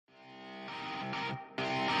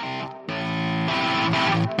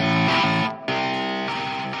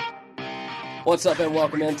What's up, and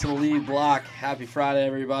welcome into the lead block. Happy Friday,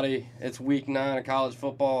 everybody. It's week 9 of college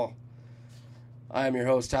football. I am your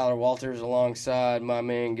host, Tyler Walters, alongside my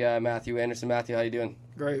main guy, Matthew Anderson. Matthew, how you doing?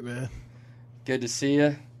 Great, man. Good to see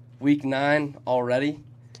you. Week 9 already.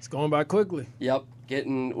 It's going by quickly. Yep,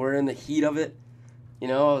 we're in the heat of it. You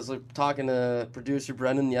know, I was talking to producer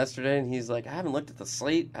Brendan yesterday, and he's like, I haven't looked at the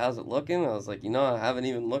slate. How's it looking? I was like, I haven't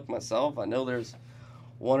even looked myself. I know there's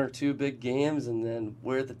 1 or 2 big games, and then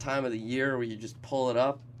we're at the time of the year where you just pull it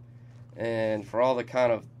up. And for all the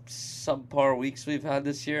kind of subpar weeks we've had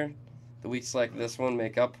this year, the weeks like this one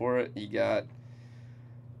make up for it. You got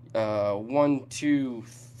 1, 2,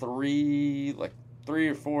 3, like 3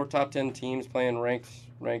 or 4 top 10 teams playing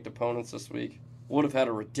ranked opponents this week. Would have had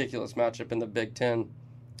a ridiculous matchup in the Big Ten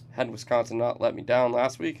had Wisconsin not let me down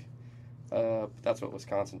last week. That's what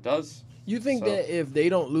Wisconsin does. You think that if they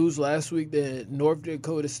don't lose last week, that North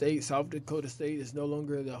Dakota State, South Dakota State is no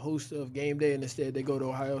longer the host of game day, and instead they go to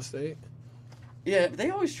Ohio State? Yeah,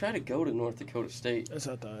 they always try to go to North Dakota State. That's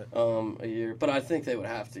what I thought. A year, but I think they would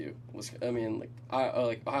have to. I mean, like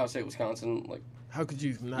Ohio State, Wisconsin, like. How could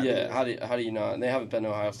you not? Yeah, do that? how do you not? And they haven't been to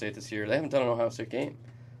Ohio State this year. They haven't done an Ohio State game,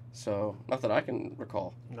 so not that I can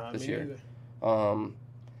recall this year. Neither.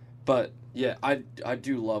 But yeah, I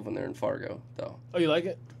do love when they're in Fargo though. Oh, you like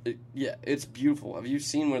it? Yeah, it's beautiful. Have you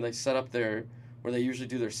seen where they set up where they usually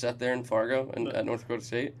do their set there in Fargo and at North Dakota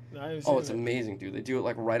State? No, it's amazing, dude. They do it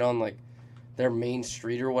like right on like their main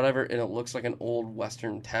street or whatever, and it looks like an old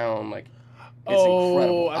western town. Like it's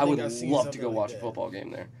incredible. I would love to go watch a football game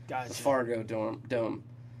there. Gotcha. The Fargo Dome.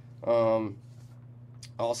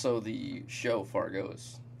 Also, the show Fargo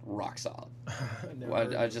is rock solid.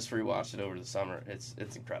 I just rewatched it over the summer. It's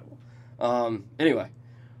incredible. Anyway,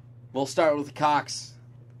 we'll start with the Cox.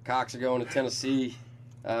 Cox are going to Tennessee,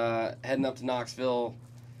 heading up to Knoxville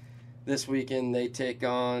this weekend. They take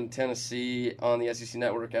on Tennessee on the SEC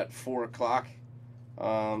Network at 4 o'clock,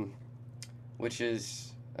 which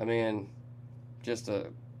is, just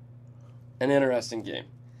an interesting game.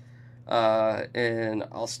 And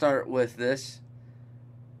I'll start with this.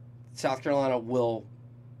 South Carolina will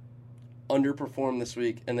underperform this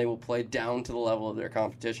week, and they will play down to the level of their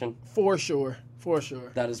competition. For sure.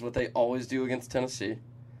 That is what they always do against Tennessee.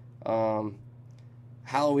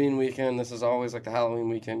 Halloween weekend, this is always like the Halloween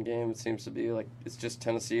weekend game. It seems to be like it's just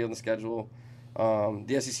Tennessee on the schedule.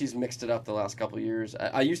 The SEC's mixed it up the last couple of years.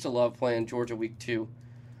 I used to love playing Georgia week 2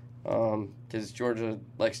 because Georgia,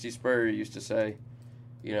 like Steve Spurrier used to say,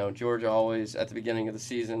 Georgia always at the beginning of the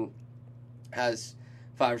season has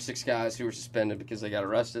 5 or 6 guys who were suspended because they got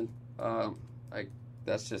arrested.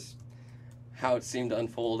 That's just how it seemed to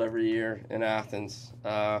unfold every year in Athens.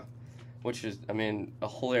 Which is, a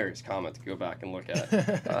hilarious comment to go back and look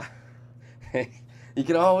at. You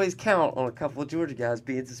can always count on a couple of Georgia guys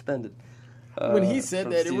being suspended. When he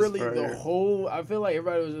said that, it really, I feel like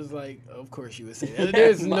everybody was just like, of course you would say that.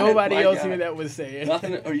 There's nobody else here that would say it.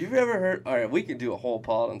 Nothing. Or you've ever heard, all right, we could do a whole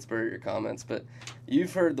pod on Spurrier comments, but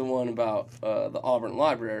you've heard the one about the Auburn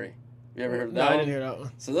Library. You ever heard of that one? I didn't hear that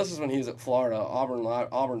one. So this is when he was at Florida.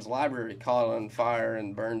 Auburn's library caught on fire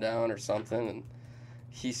and burned down or something, and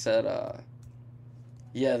he said,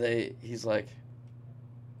 he's like,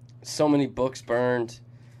 so many books burned.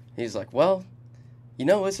 He's like, well,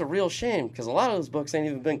 it's a real shame because a lot of those books ain't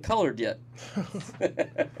even been colored yet.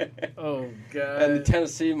 Oh, God. And the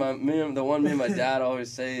Tennessee, the one me and my dad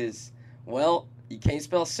always say is, well, you can't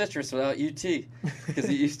spell citrus without UT because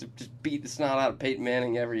he used to just beat the snot out of Peyton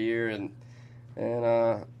Manning every year. And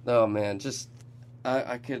oh, man, just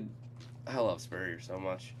I love Spurrier so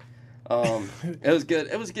much. It was good.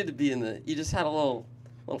 It was good to be you just had a little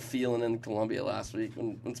feeling in Columbia last week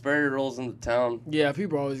when Spurrier rolls into town. Yeah,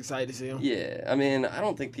 people are always excited to see him. Yeah, I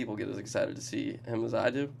don't think people get as excited to see him as I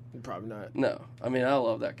do. Probably not. No, I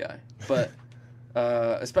love that guy, but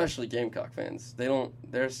especially Gamecock fans,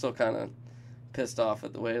 they're still kind of pissed off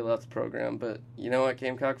at the way he left the program. But you know what,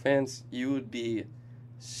 Gamecock fans, you would be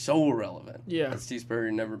so relevant. Yeah, had Steve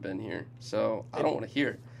Spurrier never been here, so I don't want to hear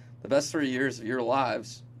it. The best 3 years of your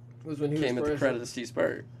lives was when he came was at the credit of Steve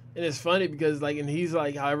Spurrier. And it's funny because, and he's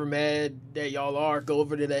like, however mad that y'all are, go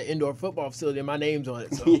over to that indoor football facility and my name's on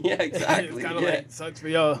it. So. Yeah, exactly. It's kind of like, sucks for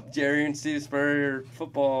y'all. Jerry and Steve Spurrier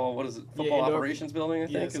football, what is it? Football operations building, I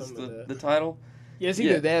think is the title. Yeah, it's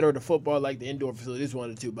either that or the football, like the indoor facility. It's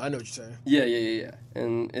one of the two, but I know what you're saying. Yeah.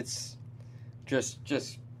 And it's just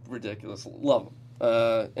ridiculous. Love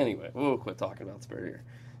them. Anyway, we'll quit talking about Spurrier.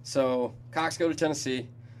 So, Cox go to Tennessee.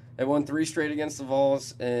 They won 3 straight against the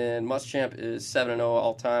Vols, and Muschamp is 7-0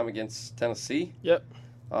 all-time against Tennessee. Yep.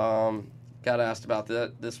 Got asked about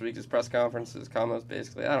that this week at his press conference. His comments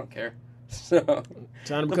basically, I don't care. So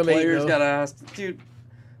Trying to the become players 8-0. got to ask, dude.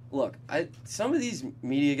 Look, some of these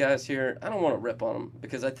media guys here, I don't want to rip on them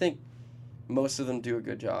because I think most of them do a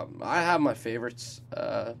good job. I have my favorites,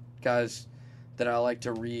 guys that I like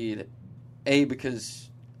to read. A, because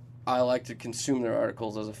I like to consume their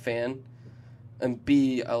articles as a fan, and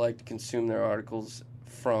B, I like to consume their articles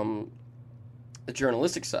from the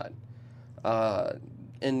journalistic side.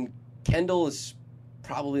 And Kendall is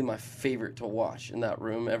probably my favorite to watch in that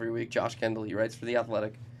room every week. Josh Kendall, he writes for The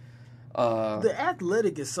Athletic. The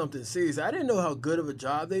Athletic is something serious. I didn't know how good of a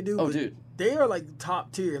job they do. Oh, but dude. They are like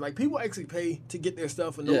top tier. Like people actually pay to get their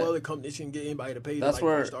stuff, and no Yeah. other company can get anybody to pay. That's to,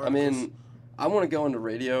 like, where, post I articles. mean, I want to go into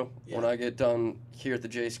radio Yeah. when I get done here at the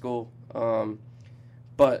J School.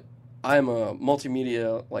 But I'm a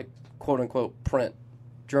multimedia, like, quote-unquote, print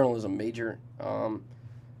journalism major.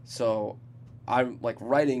 So I'm, like,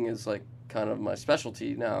 writing is, like, kind of my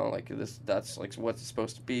specialty now. Like, that's, like, what it's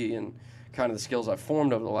supposed to be and kind of the skills I've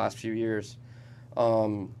formed over the last few years.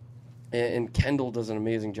 And Kendall does an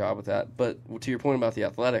amazing job with that. But to your point about The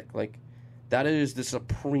Athletic, like, that is the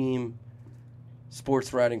supreme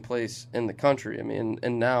sports writing place in the country. I mean,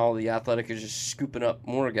 and now The Athletic is just scooping up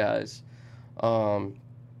more guys. And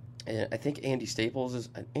I think Andy Staples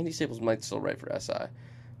might still write for SI.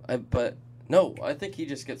 But no, I think he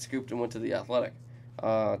just gets scooped and went to The Athletic.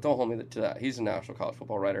 Don't hold me to that. He's a national college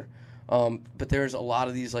football writer. But there's a lot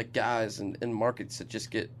of these like guys in markets that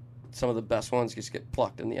just get, some of the best ones just get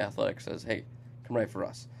plucked, and The Athletic says, hey, come write for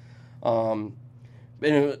us.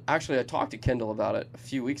 Actually, I talked to Kendall about it a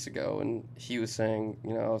few weeks ago, and he was saying,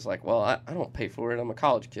 I was like, well, I don't pay for it. I'm a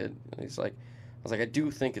college kid. And he's like, I was like, I do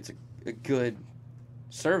think it's a good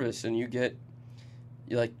service, and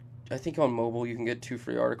I think on mobile you can get 2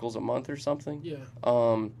 free articles a month or something. Yeah.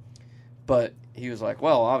 But he was like,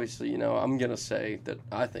 well, obviously, I'm going to say that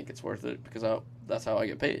I think it's worth it because that's how I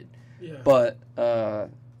get paid. Yeah. But,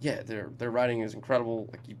 yeah, their writing is incredible.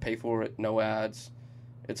 Like, you pay for it, no ads.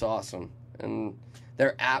 It's awesome. And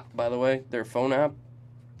their app, by the way, their phone app,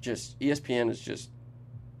 ESPN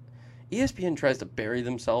tries to bury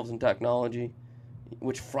themselves in technology,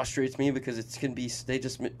 which frustrates me because they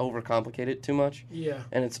just overcomplicate it too much. Yeah.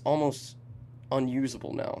 And it's almost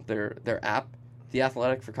unusable now. Their app, The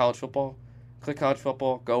Athletic for college football, click college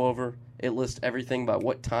football, go over, it lists everything by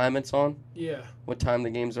what time it's on. Yeah. What time the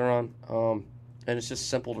games are on. And it's just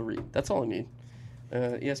simple to read. That's all I need.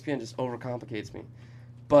 ESPN just overcomplicates me.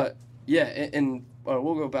 But, yeah, and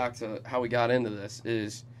we'll go back to how we got into this,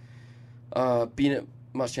 is being at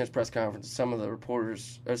Muschamp's press conference, some of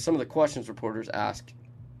the questions reporters asked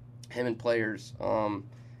him and players, and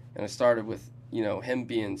it started with, him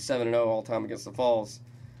being 7-0 all time against the Vols.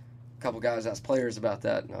 A couple guys asked players about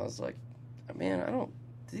that, and I was like, man,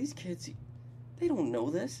 these kids, they don't know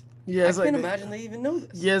this. Yeah, I can't imagine they even know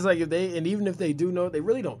this. Yeah, it's like even if they do know it, they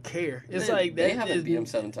really don't care. It's they haven't beat them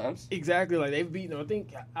 7 times. Exactly, like they've beaten them.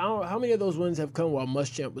 I don't know how many of those wins have come while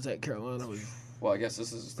Muschamp was at Carolina. Well, I guess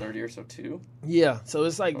this is his 3rd year, so 2. Yeah, so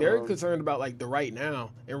it's like they're concerned about like the right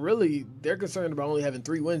now, and really they're concerned about only having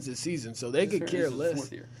 3 wins this season. So they could care less.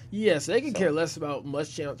 4th year. Yes, they could care less about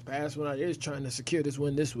Muschamp's past when they're just trying to secure this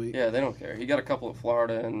win this week. Yeah, they don't care. He got a couple at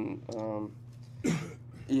Florida, and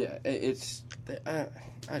yeah,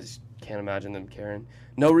 I just can't imagine them caring.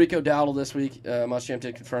 No Rico Dowdle this week. Muschamp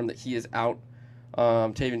did confirm that he is out.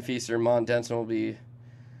 Tavian Feaster, Mon Denson will be.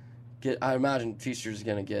 I imagine Feaster's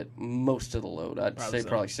going to get most of the load. I'd say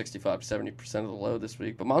probably 65 to 70% of the load this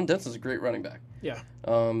week. But Mon Denson's a great running back. Yeah.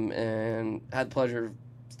 And had the pleasure of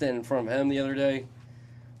standing in front of him the other day.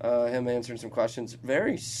 Him answering some questions.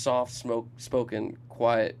 Very soft, spoken,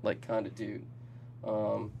 quiet, like kind of dude.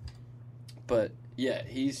 But yeah,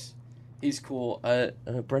 he's cool.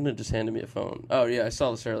 Brendan just handed me a phone. Oh yeah, I saw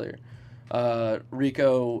this earlier.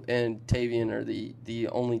 Rico and Tavian are the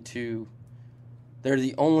only two. They're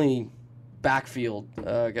the only backfield,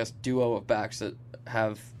 duo of backs that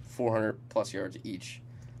have 400-plus yards each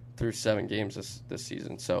through 7 games this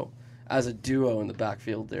season. So, as a duo in the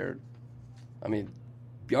backfield, they're,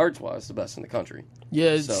 yards-wise, the best in the country.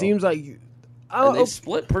 Yeah, it seems like... And they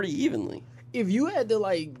split pretty evenly. If you had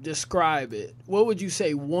to, describe it, what would you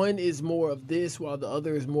say? One is more of this while the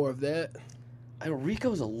other is more of that?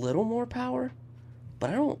 Rico's a little more power,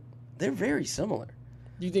 but they're very similar.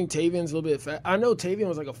 Do you think Tavian's a little bit fast? I know Tavian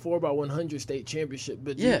was like a 4x100 state championship,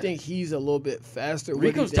 but do you think he's a little bit faster?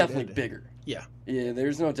 Rico's definitely bigger. Yeah. Yeah,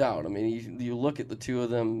 there's no doubt. You look at the two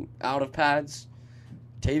of them out of pads,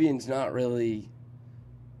 Tavian's not really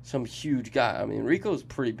some huge guy. Rico's a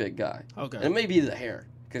pretty big guy. Okay. And it may be the hair,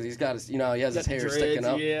 because he's got his, he has his hair dreads, sticking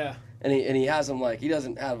up. Yeah. And he has them he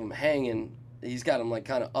doesn't have them hanging. He's got them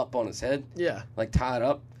kind of up on his head. Yeah. Tied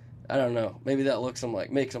up. I don't know. Maybe that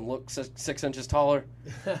makes him look 6 inches taller,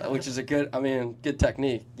 which is a good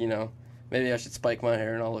technique. Maybe I should spike my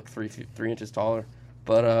hair and I'll look 3 inches taller.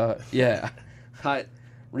 But yeah,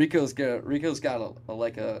 Rico's got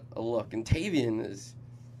a look, and Tavian's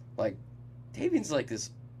like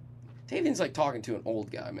talking to an old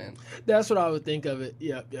guy, man. That's what I would think of it.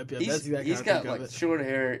 Yep. That's exactly He's got like short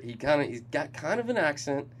hair. He's got kind of an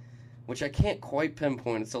accent, which I can't quite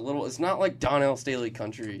pinpoint. It's not like Donnell Staley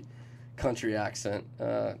country accent,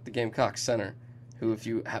 the Gamecocks center, who, if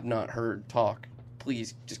you have not heard talk,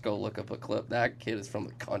 please just go look up a clip. That kid is from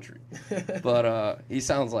the country. But he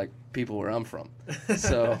sounds like people where I'm from.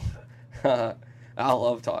 So I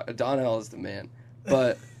love talk. Donnell is the man.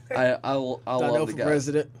 But I love the guy.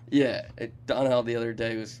 President. Yeah. Donnell the other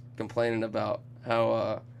day was complaining about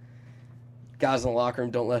how guys in the locker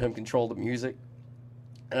room don't let him control the music.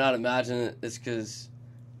 And I'd imagine it's because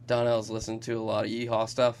Donnell's listened to a lot of yeehaw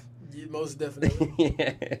stuff. Yeah, most definitely.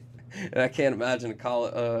 Yeah. And I can't imagine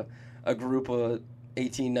a group of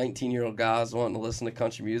 18, 19-year-old guys wanting to listen to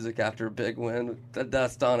country music after a big win.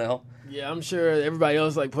 That's Donnell. Yeah, I'm sure everybody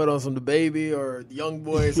else put on some The Baby or The Young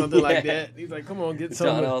Boy or something like that. He's like, come on, get some.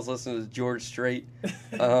 Donnell's listening to George Strait.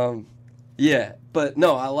 Yeah, but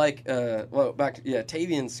no, I like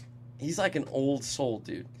Tavian's. He's like an old soul,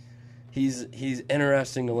 dude. He's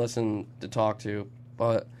interesting to listen to talk to,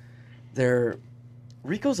 but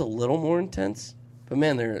Rico's a little more intense. But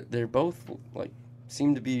man, they're both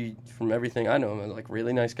seem to be, from everything I know, like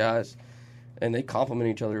really nice guys, and they complement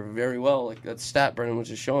each other very well. Like that stat Brennan was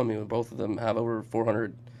just showing me, when both of them have over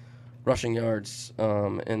 400 rushing yards,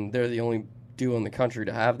 and they're the only duo in the country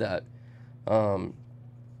to have that.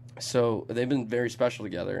 So they've been very special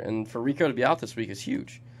together, and for Rico to be out this week is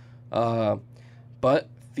huge. But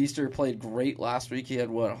Feaster played great last week. He had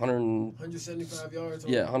 175 yards.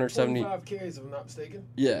 Yeah, 170. 25 carries, if I'm not mistaken.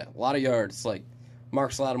 Yeah, a lot of yards, like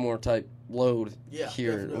Marcus Lattimore type load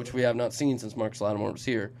here, definitely. Which we have not seen since Marcus Lattimore was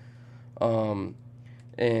here.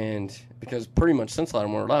 And because pretty much since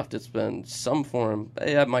Lattimore left, it's been some form.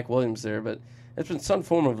 They have Mike Williams there, but it's been some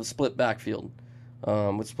form of a split backfield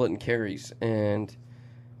with splitting carries. And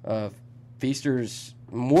Feaster's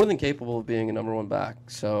more than capable of being a number one back.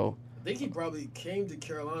 So I think he probably came to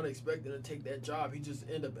Carolina expecting to take that job. He just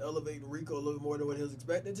ended up elevating Rico a little more than what he was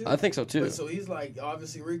expected to. I think so, too. But so he's like,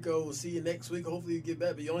 obviously, Rico, we'll see you next week. Hopefully you get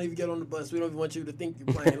back, but you don't even get on the bus. We don't even want you to think you're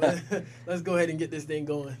playing. Let's go ahead and get this thing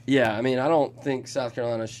going. Yeah, I mean, I don't think South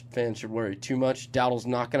Carolina fans should worry too much. Dowdle's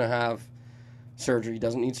not going to have surgery. He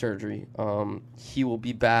doesn't need surgery. He will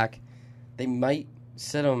be back. They might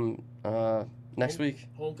sit him next week.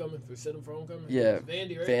 Homecoming, sit him for homecoming? Yeah.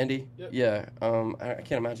 Vandy, right? Vandy. Yep. Yeah. I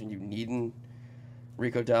can't imagine you needing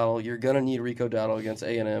Rico Dowdle. You're going to need Rico Dowdle against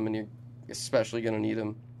A&M, and you're especially going to need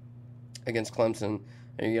him against Clemson,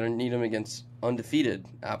 and you're going to need him against undefeated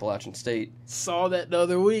Appalachian State. Saw that the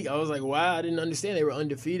other week. I was like, wow, I didn't understand they were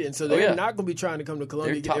undefeated, and so they're not going to be trying to come to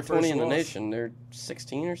Columbia They're to top get their first 20 in the loss. nation. They're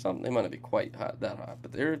 16 or something. They might not be quite that high,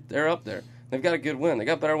 but they're up there. They've got a good win. They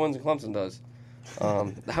got better wins than Clemson does.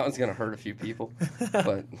 That one's going to hurt a few people.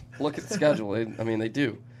 But look at the schedule. They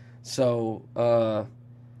do. So, I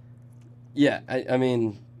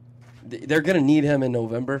mean, they're going to need him in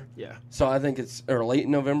November. Yeah. So I think or late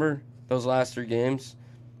in November, those last 3 games.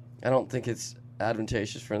 I don't think it's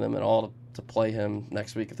advantageous for them at all to play him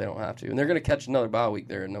next week if they don't have to. And they're going to catch another bye week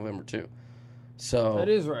there in November, too. So that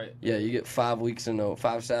is right. Yeah, you get 5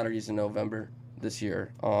 Saturdays in November this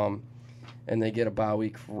year. And they get a bye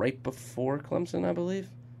week right before Clemson, I believe.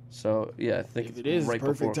 So, yeah, I think it's right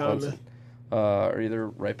before Clemson. Or either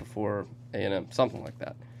right before A&M, something like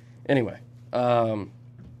that. Anyway, so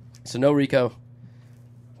no Rico.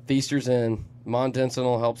 Feaster's in. Mon Denson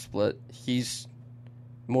will help split. He's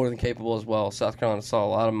more than capable as well. South Carolina saw a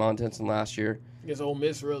lot of Mon Denson last year. Against Ole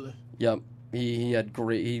Miss, really. Yep. He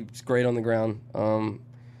was great on the ground.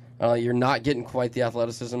 You're not getting quite the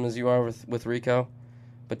athleticism as you are with Rico.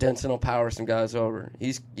 But Denson will power some guys over.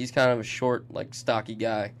 He's kind of a short, stocky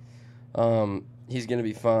guy. He's going to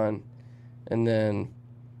be fun. And then,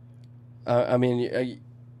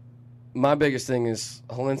 my biggest thing is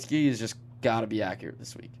Helinski has just got to be accurate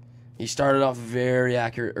this week. He started off very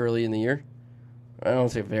accurate early in the year. I don't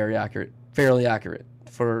say very accurate, fairly accurate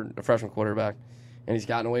for a freshman quarterback. And he's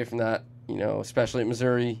gotten away from that, especially at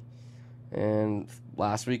Missouri. And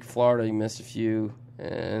last week, Florida, he missed a few.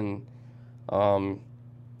 And,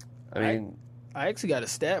 I actually got a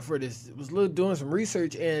stat for this. I was doing some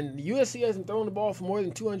research, and USC hasn't thrown the ball for more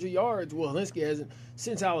than 200 yards. Well, Helinski hasn't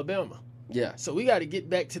since Alabama. Yeah. So we got to get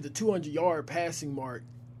back to the 200-yard passing mark,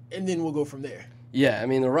 and then we'll go from there. Yeah,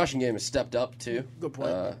 the rushing game has stepped up, too. Good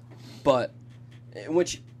point. But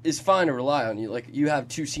which is fine to rely on. You have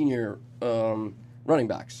two senior running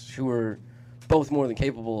backs who are both more than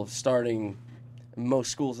capable of starting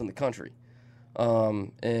most schools in the country.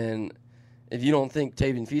 And if you don't think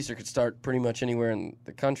Tavian Feaster could start pretty much anywhere in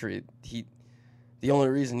the country, the only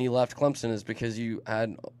reason he left Clemson is because you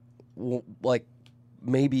had, like,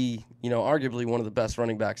 maybe, arguably one of the best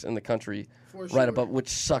running backs in the country right above, which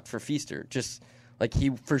sucked for Feaster. Just, like, he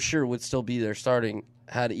for sure would still be there starting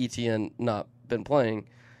had ETN not been playing.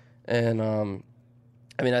 And,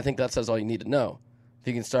 I think that says all you need to know. If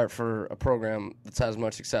you can start for a program that's had as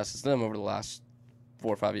much success as them over the last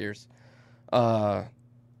 4 or 5 years,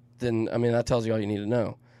 then that tells you all you need to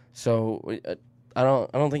know. So I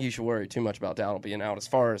don't think you should worry too much about Dowdle being out as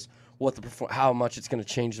far as how much it's going to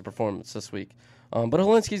change the performance this week. But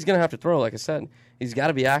Helinski's going to have to throw, like I said. He's got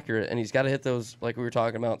to be accurate, and he's got to hit those, like we were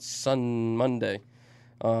talking about Monday,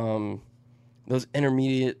 those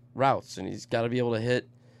intermediate routes, and he's got to be able to hit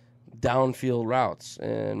downfield routes.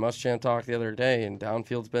 And Muschamp talked the other day, and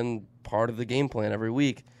downfield's been part of the game plan every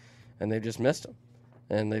week, and they've just missed him.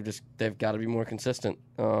 And they've got to be more consistent.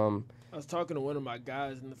 I was talking to one of my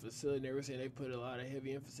guys in the facility, and they were saying they put a lot of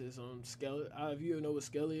heavy emphasis on Skelly. If you know what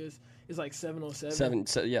Skelly is, it's like 7-on-7.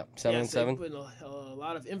 7-on-7. Putting a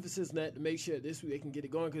lot of emphasis on that to make sure this week they can get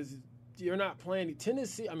it going, because you're not playing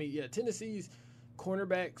Tennessee. Tennessee's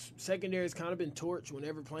cornerbacks secondary has kind of been torched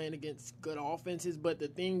whenever playing against good offenses. But the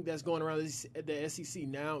thing that's going around the SEC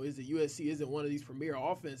now is that USC isn't one of these premier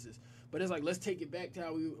offenses. But it's like, let's take it back to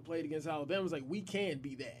how we played against Alabama. It's like, we can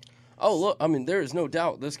be that. Oh, look, there is no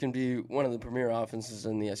doubt this can be one of the premier offenses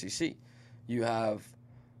in the SEC. You have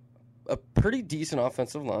a pretty decent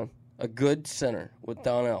offensive line, a good center with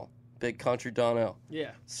Donnell, big country Donnell.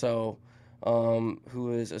 Yeah. So,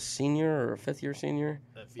 who is a senior or a fifth-year senior?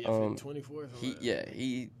 24.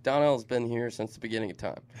 Donnell's been here since the beginning of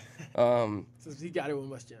time. Since he got it with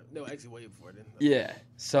Muschamp. No, actually way before then. Yeah.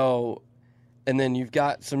 So, and then you've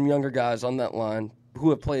got some younger guys on that line who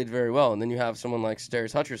have played very well. And then you have someone like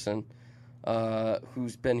Darius Hutcherson,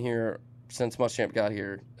 who's been here since Muschamp got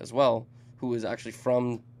here as well, who is actually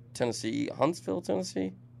from Tennessee, Huntsville,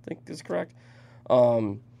 Tennessee, I think is correct.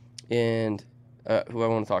 And who I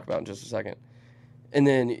want to talk about in just a second. And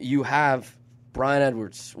then you have Brian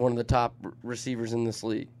Edwards, one of the top receivers in this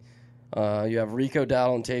league. You have Rico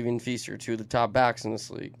Dowdle and Tavian Feaster, two of the top backs in this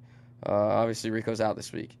league. Obviously, Rico's out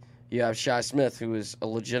this week. You have Shi Smith, who is a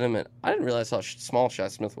legitimate... I didn't realize how small Shi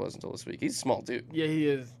Smith was until this week. He's a small dude. Yeah, he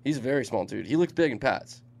is. He's a very small dude. He looks big in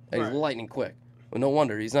pads. And He's lightning quick. Well, no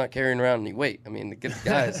wonder. He's not carrying around any weight. The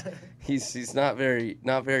guy's... he's not very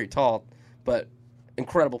tall, but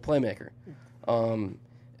incredible playmaker. And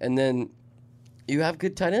then you have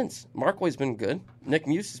good tight ends. Markway's been good. Nick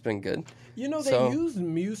Muse has been good. They used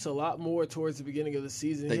Muse a lot more towards the beginning of the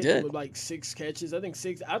season. They hit did. Him with like 6 catches. I think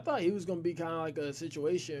 6. I thought he was going to be kind of like a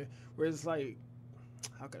situation where it's like,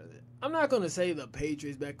 how can I say? I'm not going to say the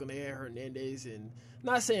Patriots back when they had Hernandez, and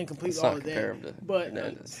not saying completely all of that. But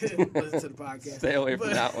listen to the podcast. Stay away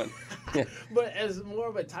from that one. Yeah. But as more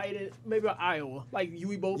of a tight end, maybe Iowa. Like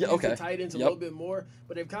we both use the tight ends a little bit more,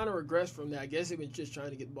 but they've kind of regressed from that. I guess they've been just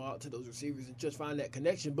trying to get the ball out to those receivers and just find that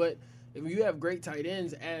connection. But if you have great tight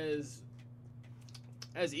ends,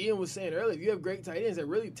 as Ian was saying earlier, if you have great tight ends, that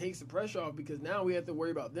really takes the pressure off, because now we have to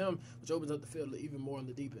worry about them, which opens up the field even more on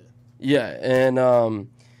the deep end. Yeah, and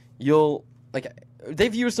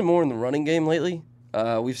they've used him more in the running game lately.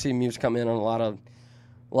 We've seen Muse come in on a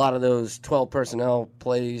lot of those 12 personnel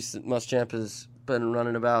plays that Muschamp has been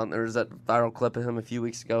running about. There was that viral clip of him a few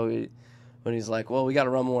weeks ago when he's like, well, we got to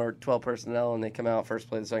run more 12 personnel, and they come out first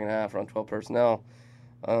play of the second half, run 12 personnel,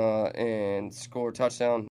 and score a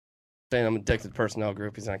touchdown. Saying I'm addicted to personnel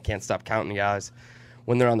group. He's like, I can't stop counting the guys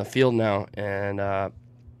when they're on the field now. And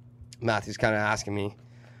Matthew's kind of asking me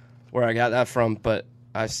where I got that from, but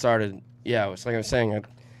I started, it's like I was saying,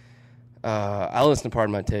 I listen to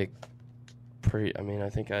Pardon My Take I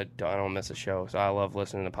think I don't miss a show, so I love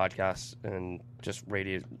listening to podcasts and just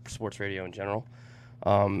sports radio in general.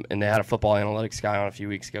 And they had a football analytics guy on a few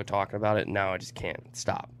weeks ago talking about it, and now I just can't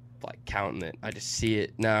stop counting it. I just see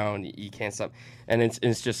it now, and you can't stop. And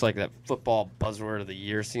it's just like that football buzzword of the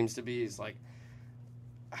year seems to be. It's like,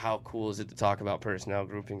 how cool is it to talk about personnel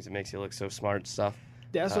groupings? It makes you look so smart and stuff.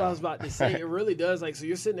 That's what I was about to say. It really does. So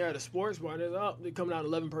you're sitting there at a sports bar, and they're coming out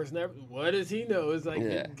 11 personnel. What does he know? It's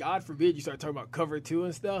like, God forbid you start talking about cover 2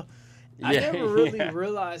 and stuff. I never really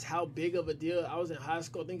realized how big of a deal. I was in high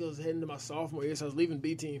school. I think I was heading to my sophomore year, so I was leaving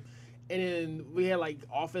B team. And then we had like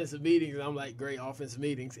offensive meetings, and I'm like, great offensive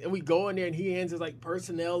meetings. And we go in there, and he hands us like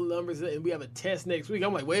personnel numbers, and we have a test next week.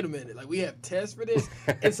 I'm like, wait a minute, like we have tests for this.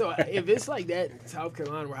 And so if it's like that in South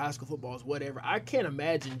Carolina, where high school football is whatever, I can't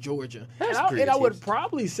imagine Georgia. And I would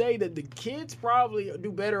probably say that the kids probably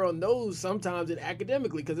do better on those sometimes than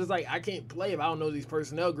academically, because it's like I can't play if I don't know these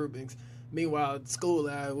personnel groupings. Meanwhile, at school,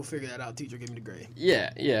 we'll figure that out. Teacher, give me the grade.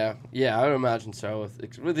 Yeah. I would imagine so,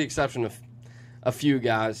 with the exception of a few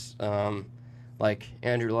guys, like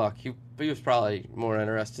Andrew Luck. He was probably more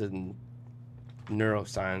interested in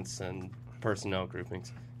neuroscience and personnel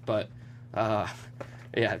groupings. But I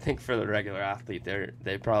think for the regular athlete,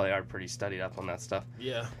 they probably are pretty studied up on that stuff.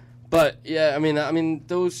 Yeah. But yeah, I mean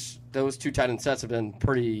those two tight end sets have been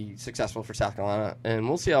pretty successful for South Carolina, and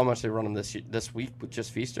we'll see how much they run them this week with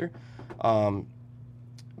just Feaster.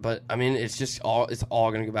 But I mean, it's all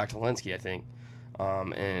going to go back to Linsky, I think,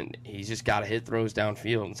 and he's just got to hit throws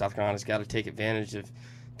downfield, and South Carolina's got to take advantage of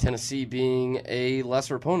Tennessee being a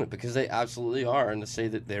lesser opponent, because they absolutely are, and to say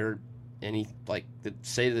that they're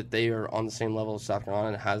they are on the same level as South Carolina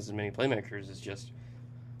and has as many playmakers is just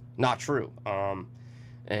not true.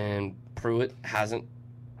 And Pruitt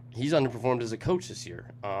he's underperformed as a coach this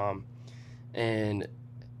year. And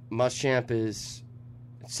Muschamp is,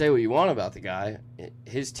 say what you want about the guy,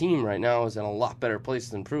 his team right now is in a lot better place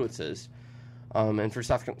than Pruitt's is. And for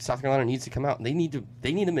South Carolina needs to come out. They need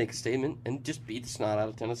to make a statement and just beat the snot out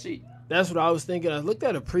of Tennessee. That's what I was thinking. I looked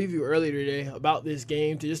at a preview earlier today about this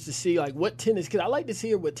game just to see like what Tennessee, because I like to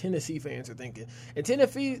hear what Tennessee fans are thinking. And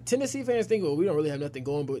Tennessee fans think, well, we don't really have nothing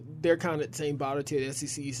going, but they're kind of the same bottom tier the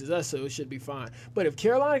SEC East as us, so it should be fine. But if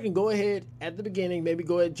Carolina can go ahead at the beginning, maybe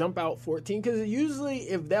go ahead and jump out 14, because usually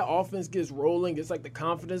if that offense gets rolling, it's like the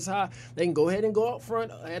confidence high, they can go ahead and go up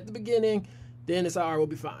front at the beginning. Then it's all right, we'll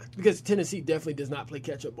be fine. Because Tennessee definitely does not play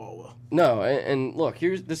catch-up ball well. No, and look,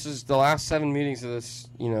 this is the last 7 meetings of this,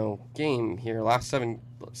 game here. Last seven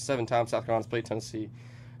times South Carolina's played Tennessee.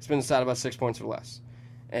 It's been decided by 6 points or less.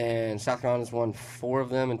 And South Carolina's won 4 of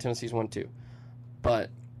them, and Tennessee's won 2.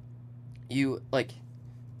 But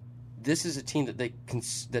this is a team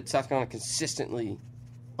that South Carolina consistently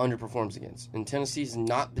underperforms against. And Tennessee's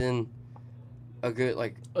not been a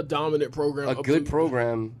dominant program. A good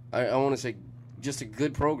program. I want to say just a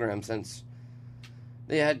good program since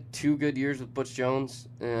they had 2 good years with Butch Jones,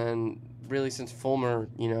 and really since Fulmer,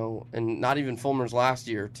 and not even Fulmer's last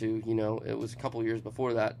year too, it was a couple years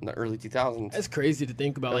before that in the early 2000s. That's crazy to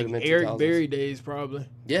think about, like Eric Berry days probably.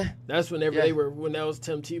 Yeah. That's whenever they were, when that was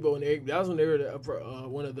Tim Tebow and Eric, that was when they were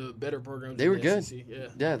one of the better programs. They were good. SEC.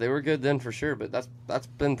 Yeah, they were good then for sure, but that's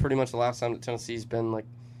been pretty much the last time that Tennessee's been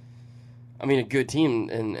a good team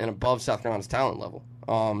and above South Carolina's talent level.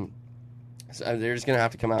 So they're just going to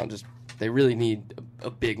have to come out and they really need a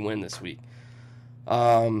big win this week.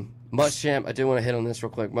 Muschamp, I did want to hit on this real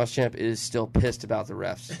quick. Muschamp is still pissed about the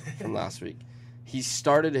refs from last week. He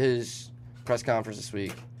started his press conference this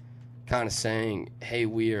week kind of saying, hey,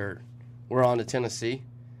 we're on to Tennessee.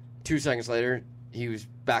 2 seconds later, he was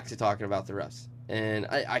back to talking about the refs. And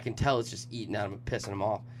I can tell it's just eating at him and pissing him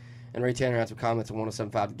off. And Ray Tanner had some comments on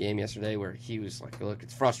 107.5 The Game yesterday where he was like, look,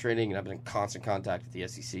 it's frustrating, and I've been in constant contact with the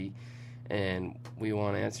SEC, and we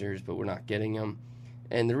want answers, but we're not getting them.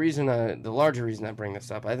 And the larger reason I bring this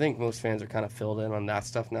up, I think most fans are kind of filled in on that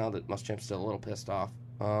stuff now that Muschamp's still a little pissed off,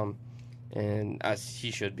 and as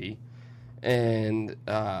he should be. And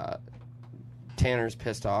Tanner's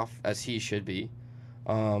pissed off, as he should be.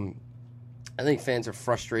 I think fans are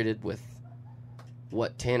frustrated with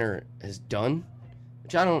what Tanner has done,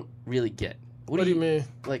 which I don't really get. What do you mean?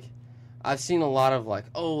 I've seen a lot of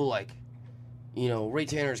Ray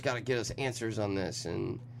Tanner's got to get us answers on this,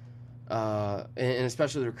 and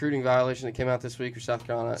especially the recruiting violation that came out this week for South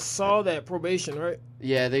Carolina. Saw that probation, right?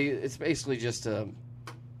 Yeah, it's basically just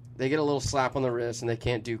they get a little slap on the wrist, and they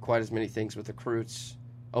can't do quite as many things with recruits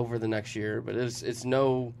over the next year. But it's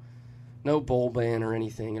no bowl ban or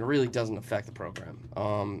anything. It really doesn't affect the program,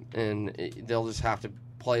 they'll just have to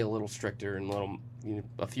play a little stricter and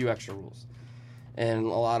a few extra rules. And a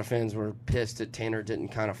lot of fans were pissed that Tanner didn't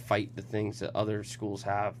kind of fight the things that other schools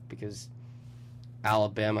have, because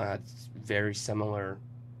Alabama had very similar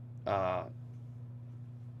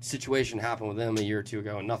situation happen with them a year or 2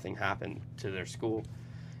 ago, and nothing happened to their school.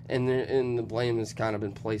 And the blame has kind of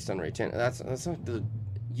been placed on Ray Tanner. That's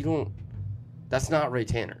not Ray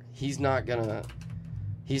Tanner. He's not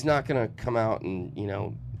gonna come out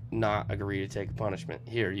and not agree to take a punishment.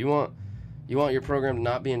 Here, you want your program to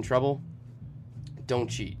not be in trouble? Don't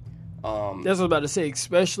cheat. That's what I was about to say,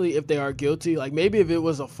 especially if they are guilty. Like, maybe if it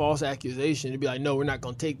was a false accusation, it'd be like, no, we're not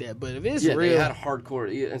going to take that. But if it's real... NCAA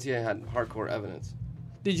had hardcore evidence.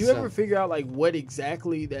 Did you ever figure out like what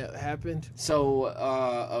exactly that happened? So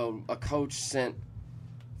a coach sent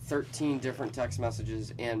 13 different text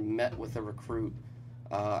messages and met with a recruit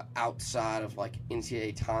outside of like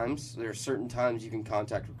NCAA times. There are certain times you can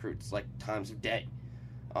contact recruits, like times of day.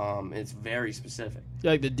 It's very specific.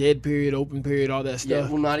 Like the dead period, open period, all that stuff. Yeah,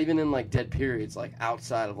 well, not even in like dead periods, like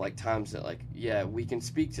outside of like times that like, yeah, we can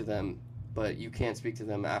speak to them, but you can't speak to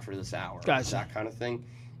them after this hour. Gotcha. That kind of thing.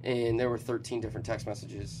 And there were 13 different text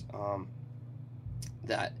messages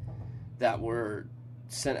that were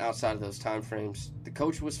sent outside of those time frames. The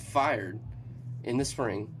coach was fired in the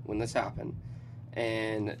spring when this happened,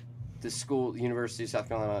 and the school, the University of South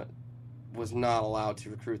Carolina, was not allowed to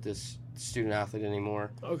recruit this student athlete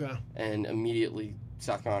anymore. Okay. And immediately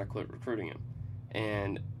South Carolina quit recruiting him.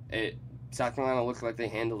 And South Carolina looked like they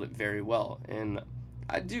handled it very well. And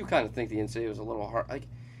I do kind of think the NCAA was a little hard. Like,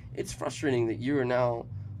 it's frustrating that you are now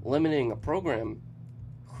limiting a program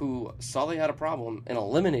who saw they had a problem and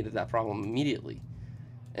eliminated that problem immediately,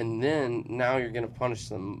 and then now you're going to punish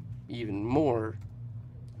them even more.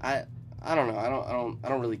 I don't know. I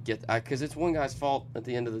don't really get that, because it's one guy's fault at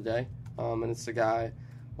the end of the day, and it's the guy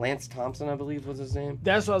Lance Thompson, I believe, was his name.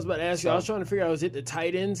 That's what I was about to ask you. I was trying to figure out, was it the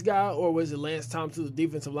tight ends guy or was it Lance Thompson, the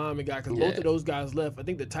defensive lineman guy? Because both of those guys left. I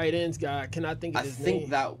think the tight ends guy, cannot think of his name. I think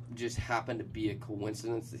that just happened to be a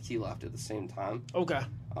coincidence that he left at the same time. Okay.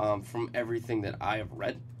 From everything that I have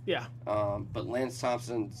read. Yeah. But Lance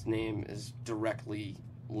Thompson's name is directly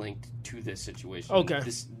linked to this situation. Okay.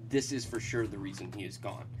 This is for sure the reason he is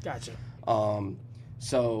gone. Gotcha.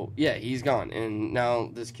 So, yeah, he's gone. And now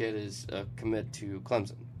this kid is a commit to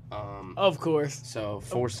Clemson. Of course. So,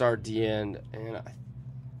 4-star DN, and I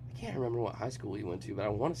can't remember what high school he went to, but I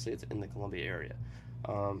want to say it's in the Columbia area.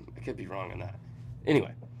 I could be wrong on that.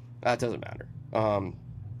 Anyway, that doesn't matter.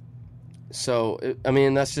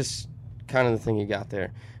 That's just kind of the thing you got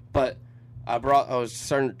there. But I was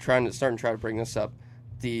starting to try to bring this up.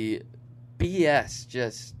 The BS,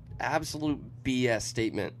 just absolute BS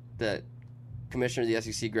statement that Commissioner of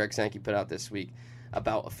the SEC Greg Sankey put out this week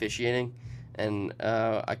about officiating, and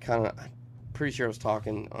I'm pretty sure I was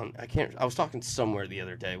talking somewhere the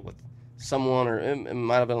other day with someone, or it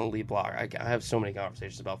might have been on the lead blog. I have so many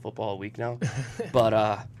conversations about football a week now,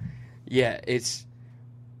 but it's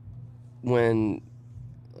when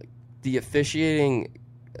the officiating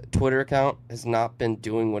Twitter account has not been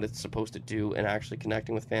doing what it's supposed to do and actually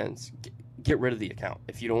connecting with fans. Get rid of the account.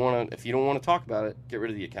 If you don't want to talk about it, get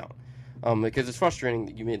rid of the account. Because it's frustrating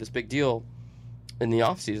that you made this big deal in the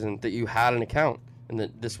off season that you had an account and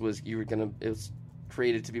that it was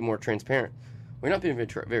created to be more transparent. We're not being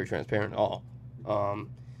very transparent at all.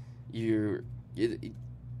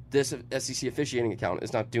 This SEC officiating account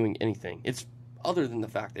is not doing anything. It's other than the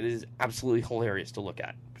fact that it is absolutely hilarious to look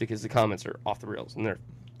at because the comments are off the rails and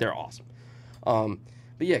they're awesome.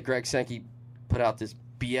 But yeah, Greg Sankey put out this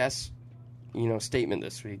BS, statement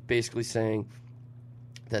this week, basically saying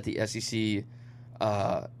that the SEC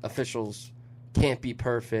officials can't be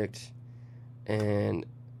perfect and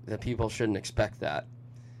that people shouldn't expect that.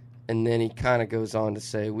 And then he kind of goes on to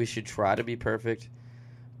say we should try to be perfect.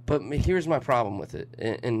 But here's my problem with it.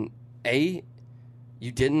 And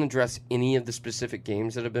you didn't address any of the specific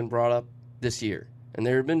games that have been brought up this year. And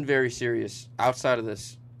they've been very serious outside of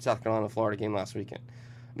this South Carolina-Florida game last weekend.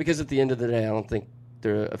 Because at the end of the day, I don't think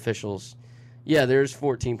the officials... Yeah, there's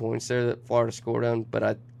 14 points there that Florida scored on,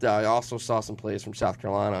 but I also saw some plays from South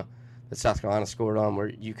Carolina that South Carolina scored on where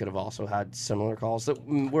you could have also had similar calls that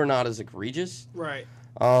were not as egregious. Right.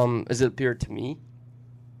 As it appeared to me.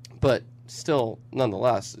 But still,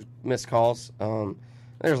 nonetheless, missed calls.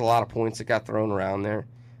 There's a lot of points that got thrown around there.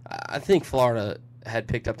 I think Florida had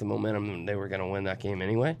picked up the momentum and they were going to win that game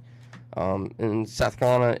anyway. And South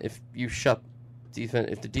Carolina, if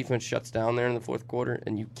the defense shuts down there in the fourth quarter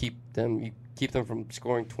and you keep them from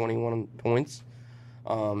scoring 21 points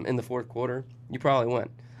in the fourth quarter, you probably win.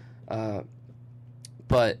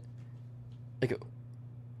 But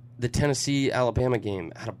the Tennessee-Alabama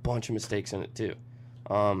game had a bunch of mistakes in it too.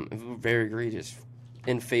 Very egregious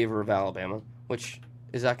in favor of Alabama, which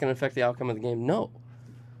is that going to affect the outcome of the game? No.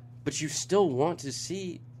 But you still want to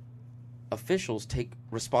see officials take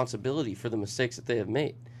responsibility for the mistakes that they have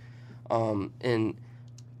made. And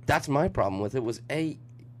that's my problem with it was,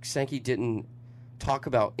 Sankey didn't talk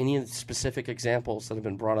about any of the specific examples that have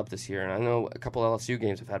been brought up this year. And I know a couple LSU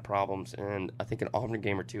games have had problems, and I think an Auburn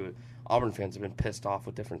game or two, Auburn fans have been pissed off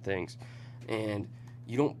with different things. And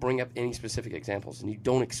you don't bring up any specific examples, and you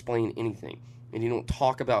don't explain anything, and you don't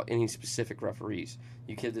talk about any specific referees.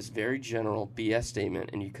 You give this very general BS statement,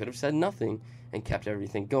 and you could have said nothing and kept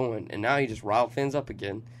everything going. And now you just riled fans up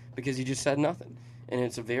again because you just said nothing. And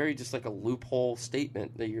it's a very just like a loophole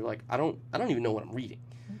statement that you're like, I don't even know what I'm reading.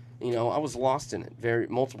 You know, I was lost in it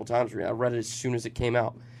multiple times. I read it as soon as it came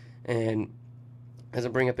out. And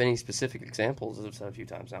doesn't bring up any specific examples, as I've said a few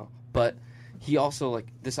times now. But he also, like,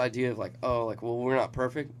 this idea of, like, oh, like, well, we're not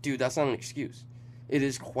perfect. Dude, that's not an excuse. It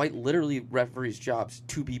is quite literally referees' jobs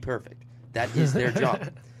to be perfect. That is their job.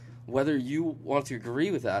 Whether you want to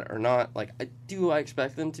agree with that or not, like, I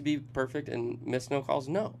expect them to be perfect and miss no calls?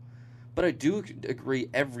 No. But I do agree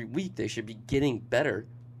every week they should be getting better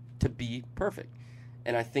to be perfect.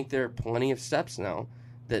 And I think there are plenty of steps now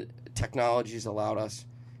that technology has allowed us,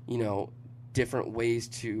 you know, different ways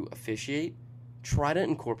to officiate. Try to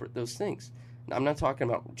incorporate those things. Now, I'm not talking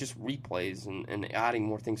about just replays and adding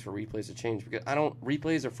more things for replays to change, because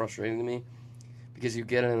replays are frustrating to me because you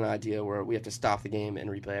get an idea where we have to stop the game and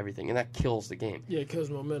replay everything, and that kills the game. Yeah, it kills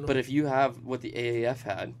momentum. But if you have what the AAF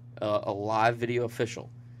had, a live video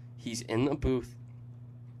official, he's in the booth.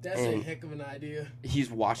 That's a heck of an idea.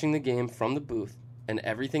 He's watching the game from the booth, and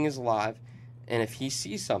everything is live. And if he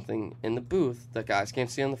sees something in the booth that guys can't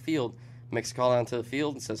see on the field, makes a call down to the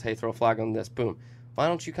field and says, hey, throw a flag on this, boom. Why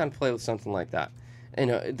don't you kind of play with something like that?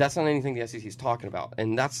 And that's not anything the SEC is talking about,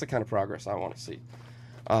 and that's the kind of progress I want to see.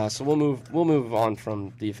 So we'll move on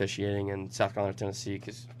from the officiating in South Carolina, Tennessee,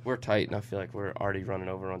 because we're tight, and I feel like we're already running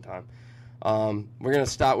over on time. We're going to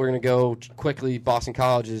stop. We're going to go quickly. Boston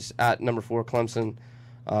College is at number 4, Clemson.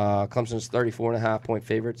 Clemson's 34.5-point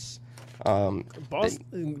favorites.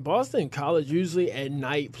 Boston College usually at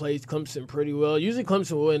night plays Clemson pretty well. Usually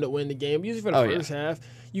Clemson will end up winning the game, usually for the first half.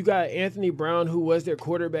 You got Anthony Brown, who was their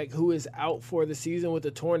quarterback, who is out for the season with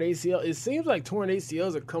a torn ACL. It seems like torn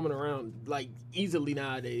ACLs are coming around like easily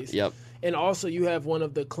nowadays. Yep. And also you have one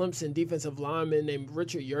of the Clemson defensive linemen named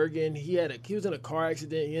Richard Yergin. He was in a car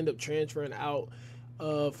accident. He ended up transferring out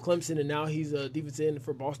of Clemson, and now he's a defensive end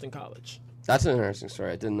for Boston College. That's an interesting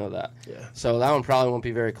story. I didn't know that. Yeah. So that one probably won't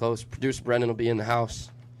be very close. Producer Brendan will be in the house.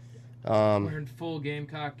 Wearing full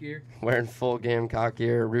Gamecock gear.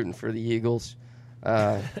 Rooting for the Eagles.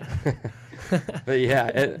 But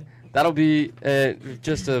yeah, that'll be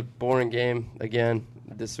just a boring game again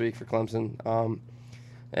this week for Clemson.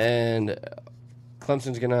 And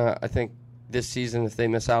Clemson's going to, I think, this season, if they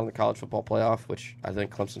miss out on the college football playoff, which I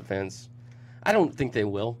think Clemson fans, I don't think they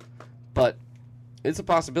will, but it's a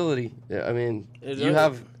possibility. I mean, you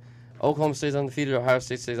have Oklahoma stays undefeated, Ohio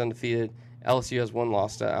State stays undefeated, LSU has one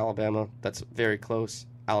loss to Alabama. That's very close.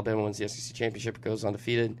 Alabama wins the SEC championship, goes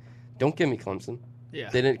undefeated. Don't give me Clemson. Yeah,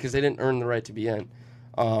 because they didn't earn the right to be in,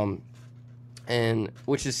 and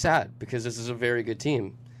which is sad because this is a very good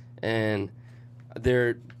team, and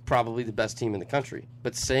they're probably the best team in the country.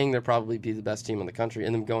 But saying they're probably be the best team in the country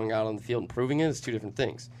and them going out on the field and proving it is two different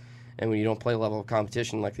things. And when you don't play a level of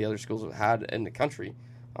competition like the other schools have had in the country,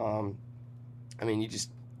 I mean,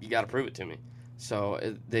 you got to prove it to me. So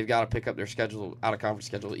they've got to pick up their schedule, out-of-conference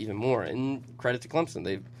schedule, even more. And credit to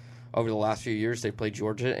Clemson. Over the last few years, they've played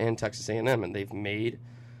Georgia and Texas A&M, and they've made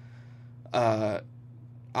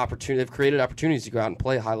they've created opportunities to go out and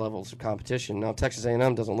play high levels of competition. Now, Texas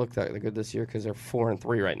A&M doesn't look that good this year because they're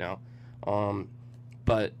 4-3 right now,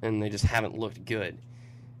 and they just haven't looked good.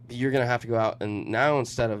 You're going to have to go out, and now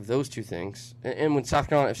instead of those two things, and when if South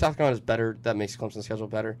Carolina is better, that makes Clemson's schedule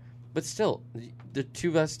better. But still, the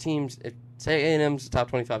two best teams, say A&M's the top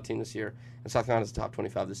 25 team this year, and South Carolina's the top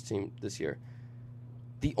 25 this year,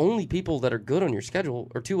 the only people that are good on your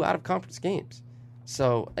schedule are two out-of-conference games.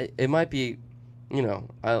 So it might be,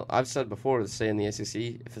 I've said before to stay in the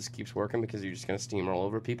ACC if this keeps working because you're just going to steamroll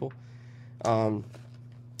over people. And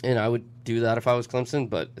I would do that if I was Clemson,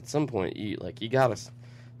 but at some point, you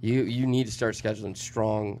need to start scheduling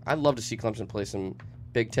strong. I'd love to see Clemson play some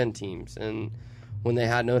Big Ten teams. And when they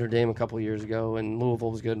had Notre Dame a couple of years ago and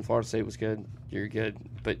Louisville was good and Florida State was good, you're good.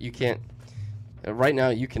 But you can't. Right now,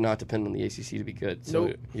 you cannot depend on the ACC to be good.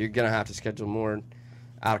 So You're going to have to schedule more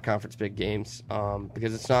out-of-conference big games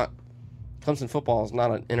because it's not – Clemson football is not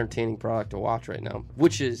an entertaining product to watch right now,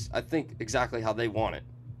 which is, I think, exactly how they want it.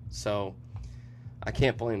 So I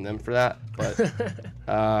can't blame them for that. But,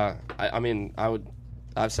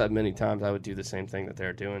 I've said many times I would do the same thing that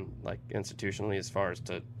they're doing, like institutionally, as far as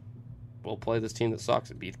we'll play this team that sucks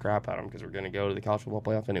and beat the crap out of them because we're going to go to the college football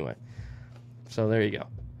playoff anyway. So there you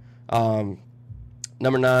go.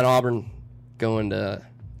 Number 9, Auburn, going to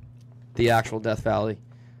the actual Death Valley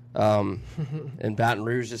in Baton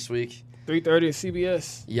Rouge this week. 3:30 at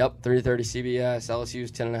CBS. Yep, 3:30 CBS.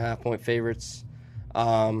 LSU's 10.5-point favorites.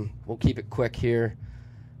 We'll keep it quick here.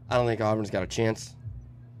 I don't think Auburn's got a chance.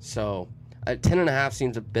 So 10.5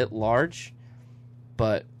 seems a bit large,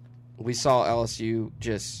 but we saw LSU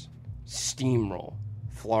just steamroll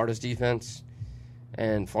Florida's defense,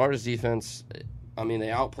 And Florida's defense, I mean,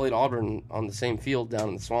 they outplayed Auburn on the same field down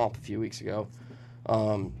in the Swamp a few weeks ago.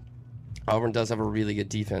 Auburn does have a really good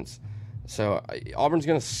defense. So Auburn's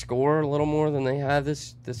going to score a little more than they have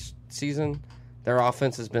this season. Their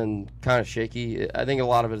offense has been kind of shaky. I think a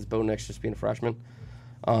lot of it is Bo Nix just being a freshman.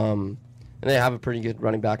 And they have a pretty good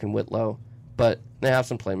running back in Whitlow. But they have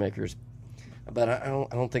some playmakers. But I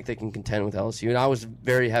don't think they can contend with LSU. And I was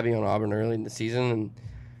very heavy on Auburn early in the season, and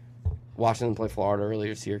watching them play Florida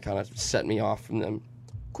earlier this year kind of set me off from them.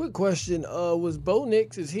 Quick question: was Bo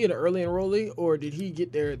Nix, is he an early enrollee, or did he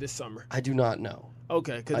get there this summer? I do not know.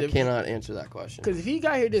 Okay, I cannot answer that question. Because if he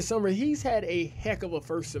got here this summer, he's had a heck of a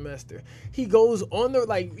first semester. He goes on the,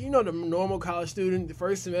 the normal college student, the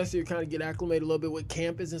first semester you kind of get acclimated a little bit with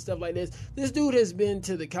campus and stuff like this. This dude has been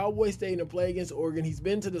to the Cowboy Stadium to play against Oregon. He's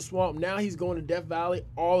been to the Swamp. Now he's going to Death Valley,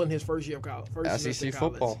 all in his first year of college. SEC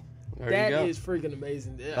football. That is freaking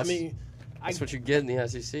amazing. That's what you get in the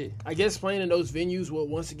SEC. I guess playing in those venues will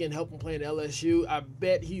once again help him play in LSU. I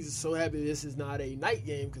bet he's so happy this is not a night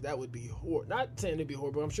game, because that would be horrible. Not saying it'd be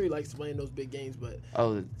horrible. I'm sure he likes playing those big games, but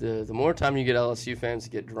the more time you get LSU fans to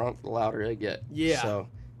get drunk, the louder they get. Yeah. So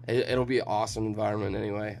it'll be an awesome environment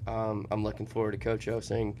anyway. I'm looking forward to Coach O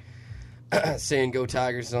saying "Go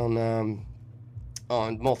Tigers" on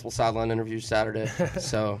multiple sideline interviews Saturday.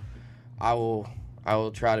 So I will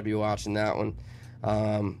try to be watching that one.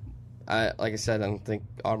 Like I said, I don't think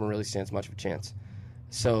Auburn really stands much of a chance.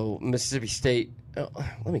 So Mississippi State,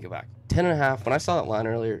 let me go back. 10.5. When I saw that line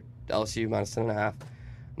earlier, LSU minus 10.5,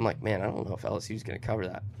 I'm like, man, I don't know if LSU's going to cover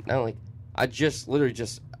that. Now, I literally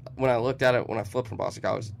when I looked at it, when I flipped from Boston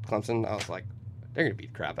College to Clemson, I was like, they're going to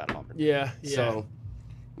beat the crap out of Auburn. Yeah. So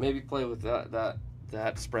maybe play with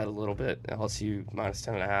that spread a little bit. LSU minus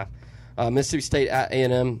 10.5. Mississippi State at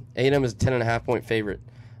A&M. A&M is a 10.5-point favorite.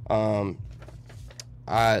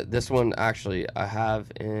 This one, actually, I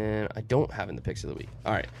don't have in the picks of the week.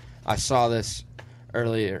 All right. I saw this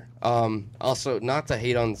earlier. Also, not to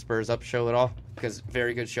hate on the Spurs Up show at all, because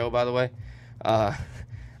very good show, by the way.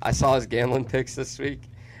 I saw his gambling picks this week,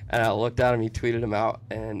 and I looked at him. He tweeted them out,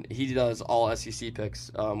 and he does all SEC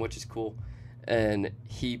picks, which is cool. And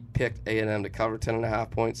he picked A&M to cover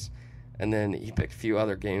 10.5 points, and then he picked a few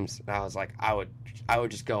other games. And I was like, I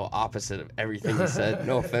would just go opposite of everything he said.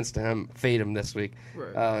 No offense to him. Fade him this week.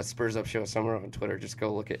 Right. Spurs Up show somewhere on Twitter. Just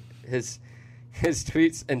go look at his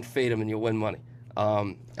tweets and fade him, and you'll win money.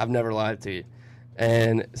 I've never lied to you.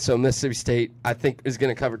 And so Mississippi State, I think, is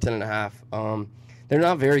going to cover 10.5. They're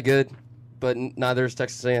not very good, but neither is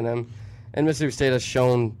Texas A&M. And Mississippi State has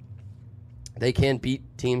shown they can beat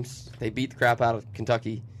teams. They beat the crap out of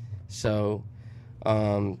Kentucky. So,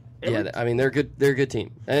 yeah, I mean, they're good. They're a good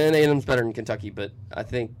team. And A&M's better than Kentucky, but I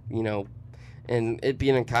think, and it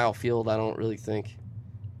being in Kyle Field, I don't really think.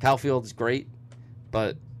 Kyle Field's great,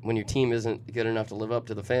 but when your team isn't good enough to live up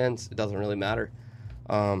to the fans, it doesn't really matter.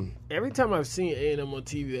 Every time I've seen A&M on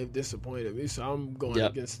TV, they've disappointed me, so I'm going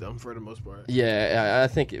against them for the most part. Yeah, I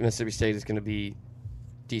think Mississippi State is going to be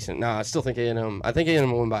decent. No, I still think A&M. I think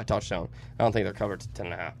A&M will win by a touchdown. I don't think they're covered to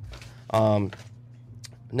 10.5.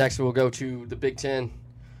 Next, we'll go to the Big Ten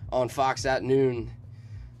on Fox at noon.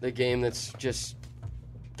 The game that's just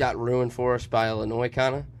got ruined for us by Illinois,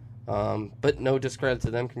 kind of. But no discredit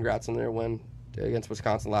to them. Congrats on their win against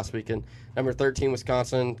Wisconsin last weekend. Number 13,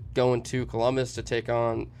 Wisconsin, going to Columbus to take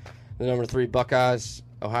on the number 3 Buckeyes.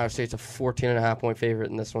 Ohio State's a 14.5-point favorite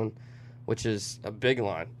in this one, which is a big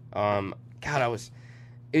line.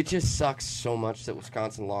 It just sucks so much that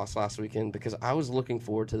Wisconsin lost last weekend, because I was looking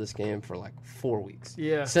forward to this game for like 4 weeks.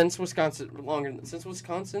 Yeah. Since Wisconsin,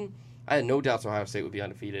 I had no doubts Ohio State would be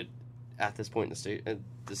undefeated at this point in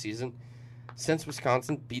the season. Since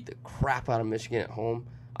Wisconsin beat the crap out of Michigan at home,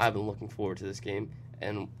 I've been looking forward to this game,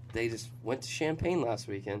 and they just went to Champaign last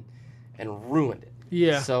weekend and ruined it.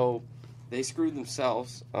 Yeah. So they screwed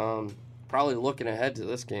themselves, probably looking ahead to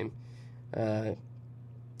this game.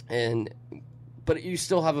 But you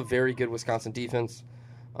still have a very good Wisconsin defense,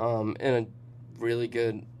 and a really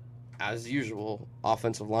good, as usual,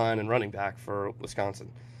 offensive line and running back for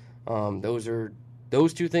Wisconsin.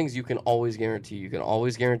 Those two things you can always guarantee. You can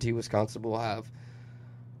always guarantee Wisconsin will have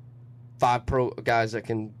 5 pro guys that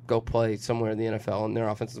can go play somewhere in the NFL in their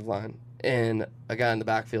offensive line, and a guy in the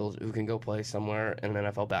backfield who can go play somewhere in an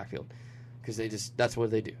NFL backfield, because that's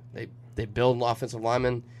what they do. They build offensive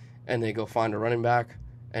linemen, and they go find a running back.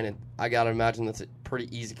 And I got to imagine that's a pretty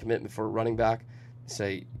easy commitment for a running back.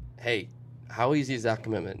 Say, hey, how easy is that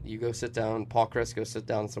commitment? You go sit down, Paul Chris goes sit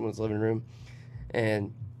down in someone's living room,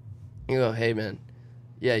 and you go, hey, man,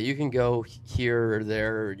 yeah, you can go here or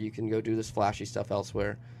there, or you can go do this flashy stuff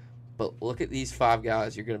elsewhere, But look at these 5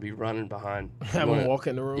 guys you're going to be running behind. Have them walk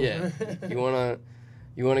in the room. Yeah.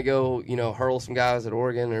 You want to go, hurl some guys at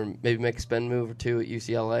Oregon or maybe make a spin move or 2 at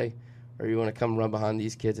UCLA, or you want to come run behind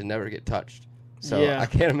these kids and never get touched. So I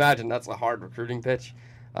can't imagine that's a hard recruiting pitch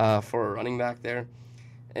for a running back there.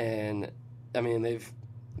 And, I mean, they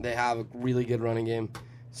have a really good running game.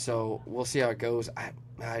 So we'll see how it goes. I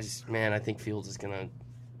think Fields is going to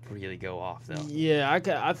really go off, though. Yeah,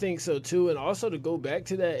 I think so, too. And also to go back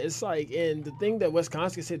to that, it's like, and the thing that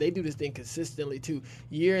Wisconsin said, they do this thing consistently, too.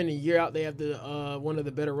 Year in and year out, they have one of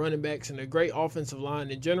the better running backs and a great offensive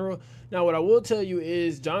line in general. Now, what I will tell you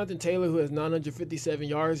is Jonathan Taylor, who has 957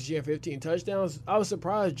 yards this year and 15 touchdowns, I was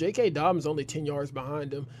surprised. J.K. Dobbins only 10 yards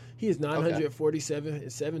behind him. He has 947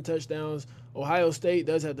 and 7 touchdowns. Ohio State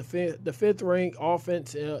does have the fifth ranked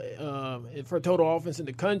offense for total offense in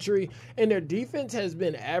the country, and their defense has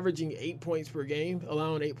been averaging 8 points per game,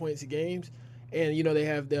 allowing 8 points a game. And they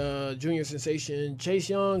have the junior sensation Chase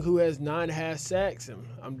Young, who has 9.5 sacks.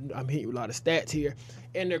 And I'm hitting you a lot of stats here.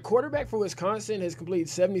 And their quarterback for Wisconsin has completed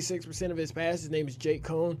 76% of his passes. His name is Jake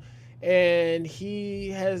Cohn. And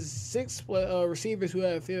he has 6 receivers who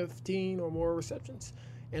have 15 or more receptions.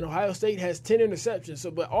 And Ohio State has 10 interceptions. So,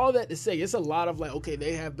 but all that to say, it's a lot of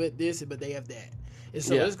they have this, but they have that. And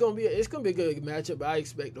so it's gonna be a good matchup. I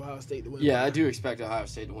expect Ohio State to win. Yeah, I do expect Ohio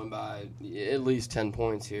State to win by at least 10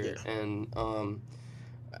 points here. Yeah. And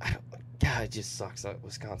it just sucks that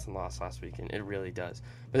Wisconsin lost last weekend. It really does.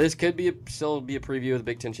 But this could still be a preview of the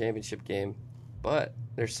Big Ten championship game. But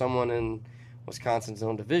there's someone in Wisconsin's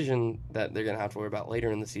own division that they're gonna have to worry about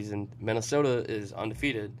later in the season. Minnesota is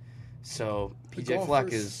undefeated. So PJ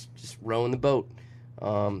Fleck is just rowing the boat.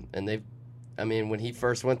 And when he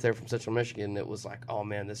first went there from Central Michigan, it was like, oh,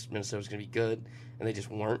 man, this Minnesota's going to be good. And they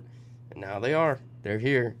just weren't. And now they are. They're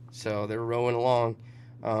here. So they're rowing along.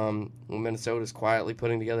 Minnesota's quietly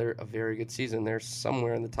putting together a very good season. They're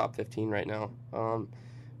somewhere in the top 15 right now.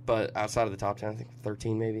 But outside of the top 10, I think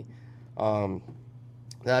 13 maybe.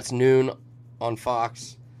 That's noon on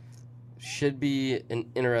Fox. Should be an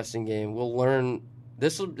interesting game. We'll learn.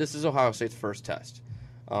 This is Ohio State's first test.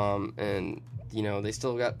 And, they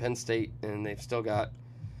still got Penn State, and they've still got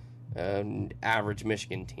an average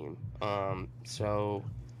Michigan team. Ohio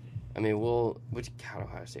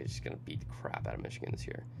State is just going to beat the crap out of Michigan this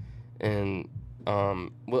year. And,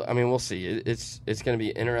 we'll see. It's going to be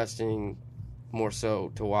interesting more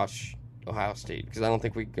so to watch Ohio State, because I don't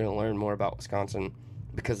think we're going to learn more about Wisconsin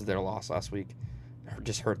because of their loss last week. It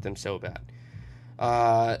just hurt them so bad.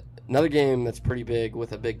 Another game that's pretty big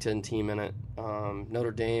with a Big Ten team in it.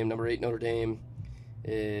 Notre Dame, number 8 Notre Dame,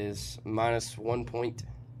 is minus 1 point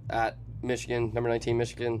at Michigan, number 19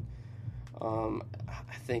 Michigan. I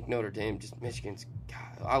think Notre Dame, Michigan's,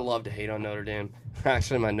 God, I love to hate on Notre Dame.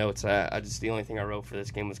 Actually, in my notes, the only thing I wrote for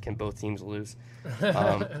this game was, can both teams lose?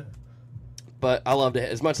 But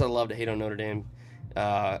as much as I love to hate on Notre Dame,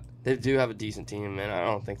 they do have a decent team, and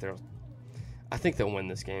I think they'll win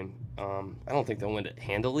this game. I don't think they'll win it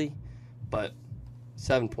handily, but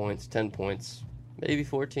 7 points, 10 points, maybe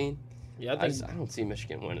 14. Yeah, I don't see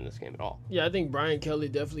Michigan winning this game at all. Yeah, I think Brian Kelly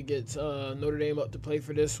definitely gets Notre Dame up to play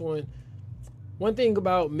for this one. One thing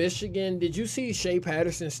about Michigan, did you see Shea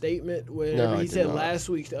Patterson's statement where he said last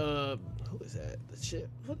week, who is that?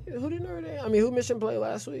 Who did Notre Dame? Who Michigan play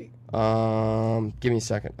last week? Give me a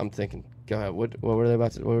second. I'm thinking. Go ahead. What were they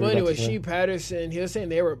about to? But anyway, Shea Patterson, he was saying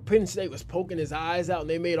Penn State was poking his eyes out, and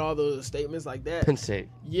they made all those statements like that. Penn State.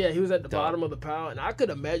 Yeah, he was at the bottom of the pile, and I could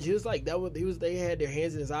imagine he was like that. They had their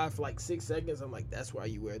hands in his eye for like 6 seconds. I'm like, that's why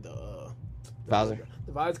you wear the visor.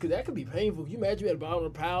 The visor, because that could be painful. Can you imagine you at the bottom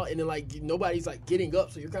of the pile, and then nobody's getting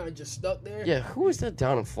up, so you're kind of just stuck there. Yeah, who was that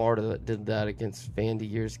down in Florida that did that against Vandy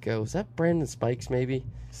years ago? Was that Brandon Spikes maybe?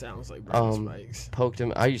 Sounds like Brandon Spikes. Poked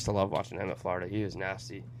him. I used to love watching him at Florida. He was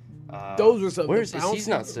nasty. Those were some. Where is he? He's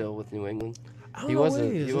not still with New England. He was a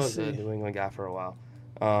New England guy for a while.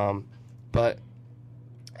 But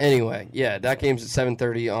anyway, yeah, that game's at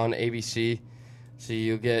 7:30 on ABC. So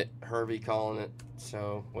you'll get Herbie calling it.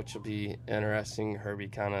 So which will be interesting. Herbie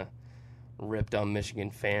kind of ripped on Michigan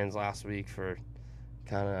fans last week for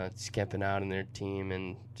kind of skimping out in their team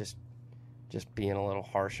and just being a little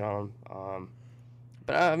harsh on them.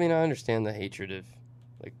 But I understand the hatred of.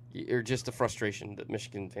 Or just the frustration that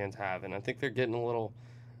Michigan fans have. And I think they're getting a little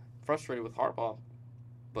frustrated with Harbaugh.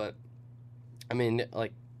 But,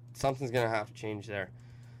 something's going to have to change there.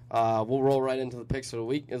 We'll roll right into the picks of the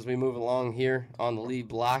week as we move along here on the lead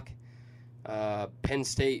block. Penn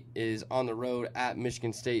State is on the road at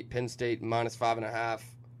Michigan State. Penn State minus 5.5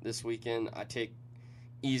 this weekend. I take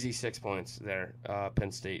easy 6 points there,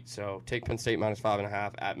 Penn State. So take Penn State minus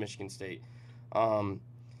 5.5 at Michigan State.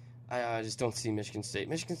 I just don't see Michigan State.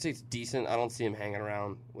 Michigan State's decent. I don't see them hanging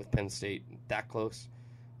around with Penn State that close.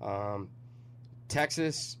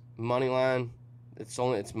 Texas money line. It's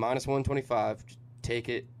minus 125. Just take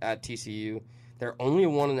it at TCU. They're only a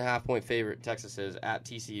 1.5 point favorite. Texas is at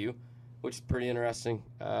TCU, which is pretty interesting.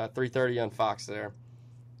 3:30 on Fox there.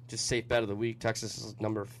 Just safe bet of the week. Texas is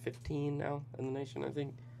number 15 now in the nation, I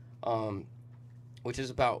think, which is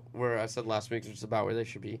about where I said last week, which is about where they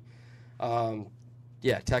should be.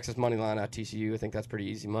 Yeah, Texas money line at TCU. I think that's pretty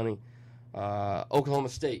easy money. Oklahoma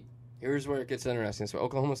State. Here's where it gets interesting. So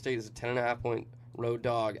Oklahoma State is a 10.5 point road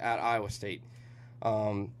dog at Iowa State.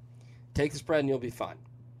 Take the spread and you'll be fine.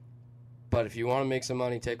 But if you want to make some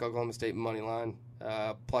money, take Oklahoma State money line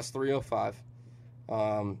plus 305.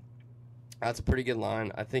 That's a pretty good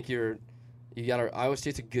line. I think Iowa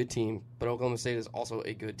State's a good team, but Oklahoma State is also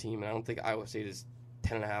a good team, and I don't think Iowa State is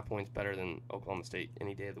 10.5 points better than Oklahoma State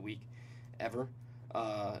any day of the week, ever.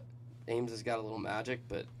 Ames has got a little magic,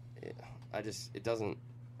 but I just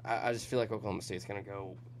feel like Oklahoma State's going to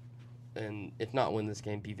go, and if not win this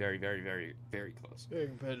game, be very, very, very, very close. Very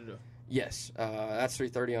competitive. Yes, that's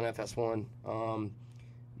 3:30 on FS1.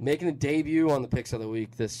 Making a debut on the picks of the week.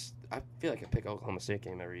 I feel like I pick Oklahoma State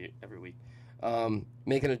game every week.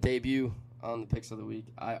 Making a debut on the picks of the week.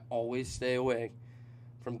 I always stay away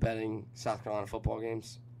from betting South Carolina football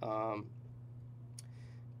games,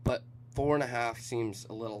 but 4.5 seems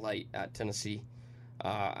a little light at Tennessee.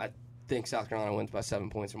 I think South Carolina wins by 7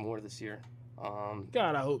 points or more this year.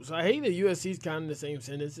 God, I hope so. I hate that USC's kind of in the same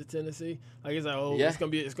sentence as Tennessee. Like it's like, it's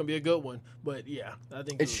gonna be a good one. But yeah, I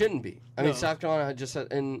think it shouldn't be. I mean, South Carolina just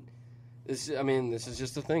said, and this is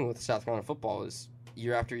just the thing with South Carolina football is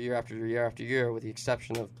year after year after year after year, with the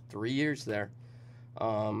exception of 3 years there,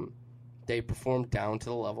 they perform down to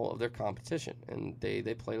the level of their competition, and they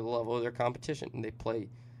play to the level of their competition, and they play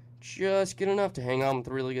just good enough to hang on with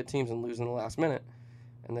the really good teams and lose in the last minute.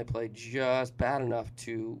 And they play just bad enough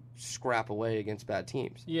to scrap away against bad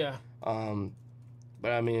teams. Yeah.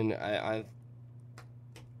 But I mean, I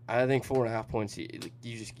think 4.5 points.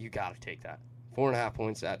 You got to take that. 4.5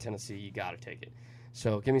 points at Tennessee. You got to take it.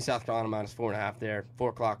 So give me South Carolina minus 4.5 there.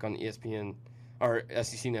 4:00 on ESPN or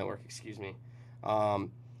SEC Network. Excuse me.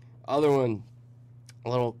 Other one. A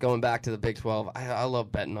little going back to the Big 12. I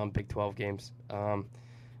love betting on Big 12 games.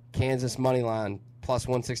 Kansas money line. Plus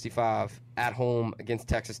 165 at home against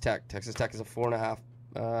Texas Tech. Texas Tech is a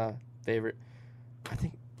 4.5 favorite. I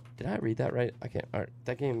think, did I read that right? I can't. All right,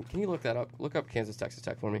 that game, can you look that up? Look up Kansas Texas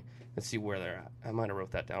Tech for me and see where they're at. I might have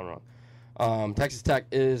wrote that down wrong. Texas Tech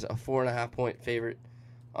is a 4.5 point favorite.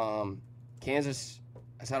 Kansas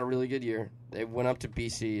has had a really good year. They went up to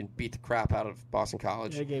BC and beat the crap out of Boston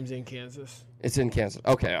College. That game's in Kansas. It's in Kansas.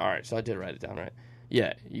 Okay, all right. So I did write it down right.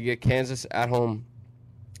 Yeah, you get Kansas at home.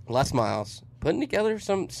 Les Miles putting together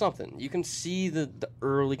something. You can see the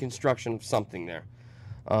early construction of something there.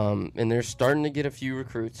 And they're starting to get a few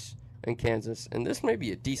recruits in Kansas. And this may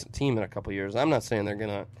be a decent team in a couple years. I'm not saying they're going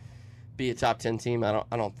to be a top 10 team. I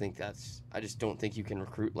just don't think you can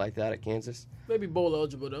recruit like that at Kansas. Maybe bowl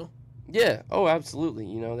eligible, though. Yeah. Oh, absolutely.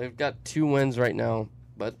 You know, they've got 2 wins right now,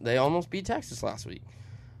 but they almost beat Texas last week.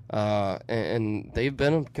 And they've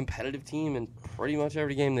been a competitive team in pretty much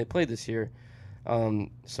every game they played this year.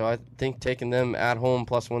 So I think taking them at home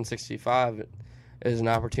plus 165 is an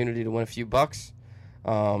opportunity to win a few bucks.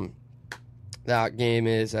 That game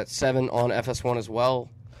is at 7 on FS1 as well.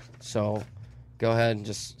 So go ahead and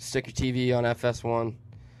just stick your TV on FS1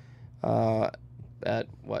 at,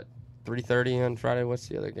 3:30 on Friday? What's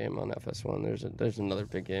the other game on FS1? There's another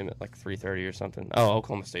big game at like 3:30 or something. Oh,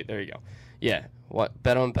 Oklahoma State. There you go. Yeah.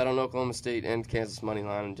 Bet on Oklahoma State and Kansas money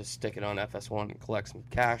line and just stick it on FS1 and collect some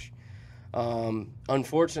cash.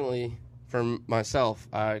 Unfortunately for myself,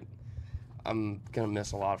 I'm gonna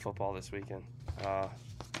miss a lot of football this weekend. I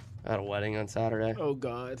had a wedding on Saturday. Oh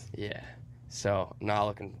God. Yeah. So not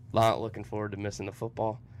looking forward to missing the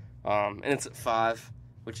football. And it's at 5,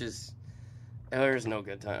 which is there's no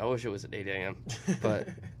good time. I wish it was at 8 a.m. But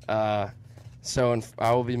so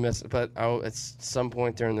I will be missing. But at some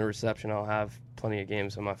point during the reception, I'll have plenty of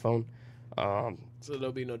games on my phone. So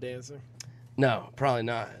there'll be no dancing. No, probably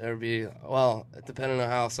not. There'll be depending on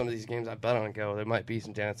how some of these games I bet on go, there might be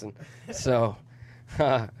some dancing. So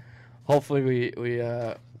hopefully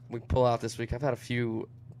we pull out this week. I've had a few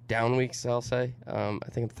down weeks, I'll say. I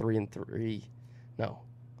think I'm 3-3. No,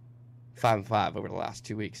 5-5 over the last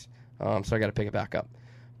 2 weeks. So I got to pick it back up.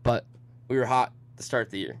 But we were hot to start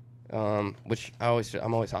the year, which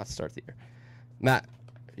I'm always hot to start the year. Matt,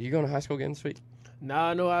 are you going to high school games this week?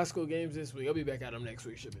 Nah, no high school games this week. I'll be back at them next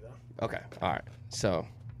week. Should be though. Okay, all right. So,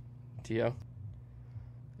 Tio,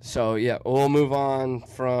 So, yeah, we'll move on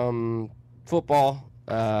from football,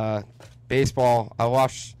 baseball.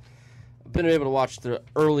 I've been able to watch the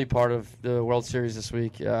early part of the World Series this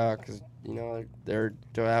week because, they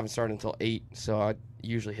haven't started until 8, so I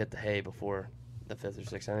usually hit the hay before the 5th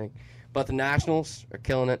or 6th inning. But the Nationals are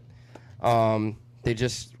killing it. The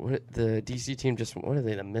DC team what are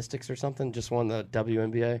they, the Mystics or something? Just won the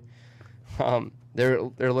WNBA.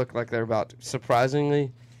 They look like they're about,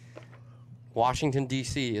 surprisingly, Washington,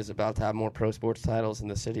 D.C. is about to have more pro sports titles than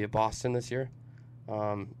the city of Boston this year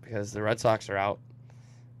because the Red Sox are out.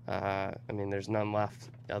 There's none left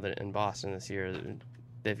other in Boston this year.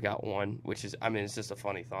 They've got one, which is, it's just a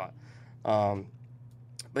funny thought.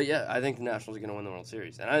 But, yeah, I think the Nationals are going to win the World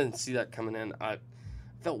Series. And I didn't see that coming in. I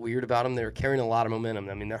felt weird about them. They were carrying a lot of momentum.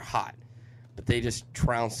 They're hot. But they just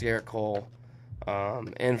trounced Garrett Cole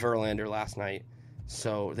and Verlander last night.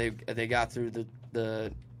 So they got through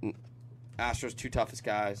the Astros' 2 toughest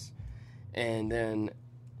guys. And then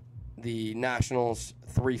the Nationals'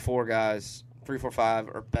 3-4 guys,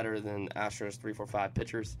 3-4-5 are better than Astros' 3-4-5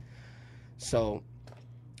 pitchers. So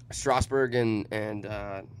Strasburg and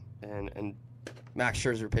Max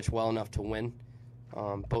Scherzer pitched well enough to win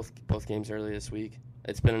both games early this week.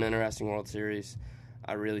 It's been an interesting World Series.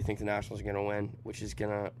 I really think the Nationals are going to win, which is going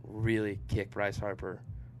to really kick Bryce Harper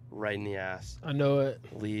right in the ass. I know it.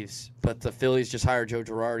 Leaves. But the Phillies just hired Joe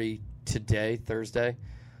Girardi today, Thursday.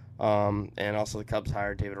 And also the Cubs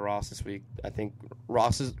hired David Ross this week. I think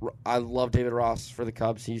I love David Ross for the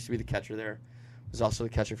Cubs. He used to be the catcher there. He was also the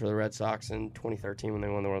catcher for the Red Sox in 2013 when they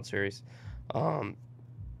won the World Series. That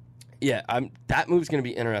move's going to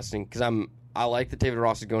be interesting because I like that David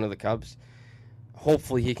Ross is going to the Cubs.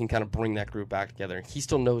 Hopefully he can kind of bring that group back together. He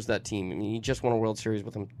still knows that team. He just won a World Series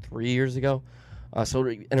with them 3 years ago. So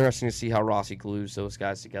it'll be interesting to see how Rossi glues those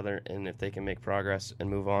guys together and if they can make progress and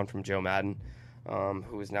move on from Joe Madden,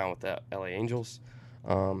 who is now with the LA Angels.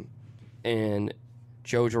 And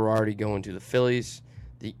Joe Girardi going to the Phillies.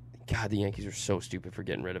 The Yankees are so stupid for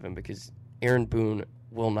getting rid of him because Aaron Boone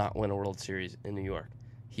will not win a World Series in New York.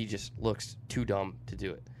 He just looks too dumb to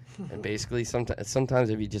do it. And basically, sometimes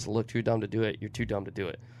if you just look too dumb to do it, you're too dumb to do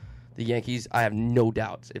it. The Yankees, I have no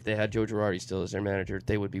doubts, if they had Joe Girardi still as their manager,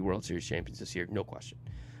 they would be World Series champions this year, no question.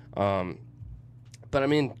 But,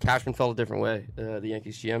 Cashman felt a different way, the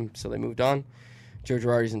Yankees GM, so they moved on. Joe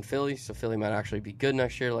Girardi's in Philly, so Philly might actually be good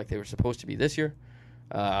next year like they were supposed to be this year.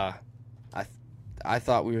 I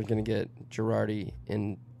thought we were going to get Girardi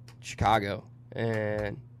in Chicago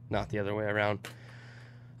and not the other way around.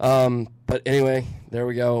 But anyway, there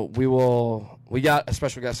we go. We got a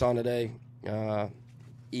special guest on today,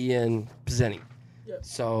 Ian Pszenny. Yep.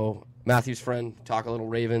 So Matthew's friend, talk a little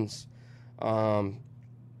Ravens.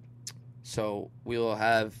 So we'll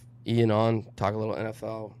have Ian on, talk a little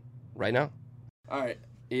NFL right now. All right,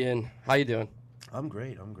 Ian, how you doing? I'm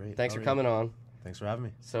great. Thanks for coming on. Thanks for having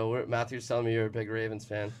me. So Matthew's telling me you're a big Ravens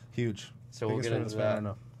fan. Huge. So Biggest we'll get into Ravens that. fan I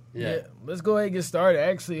know. Yeah, let's go ahead and get started.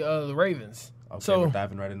 Actually, the Ravens. Okay, So- we're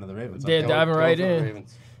diving right into the Ravens. Yeah, Okay. diving Go right for the in.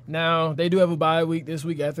 Ravens. Now, they do have a bye week this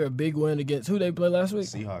week after a big win against who they played last week?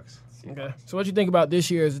 Seahawks. Okay. So what you think about this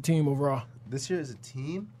year as a team overall? This year as a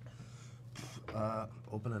team,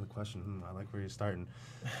 open-ended question. I like where you're starting.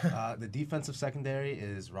 The defensive secondary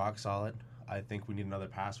is rock solid. I think we need another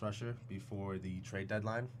pass rusher before the trade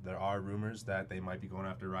deadline. There are rumors that they might be going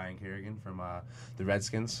after Ryan Kerrigan from the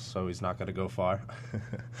Redskins, so he's not going to go far.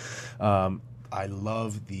 I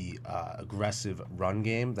love the aggressive run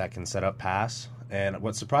game that can set up pass. And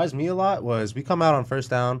what surprised me a lot was we come out on first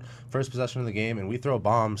down, first possession of the game, and we throw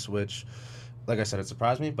bombs, which, like I said, it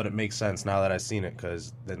surprised me, but it makes sense now that I've seen it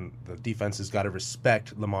because then the defense has got to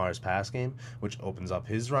respect Lamar's pass game, which opens up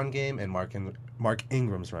his run game and Mark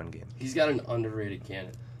Ingram's run game. He's got an underrated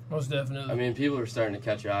cannon. Most definitely. People are starting to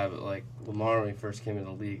catch your eye, but like Lamar when he first came into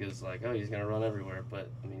the league is like, oh, he's gonna run everywhere. But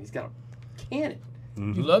he's got a cannon.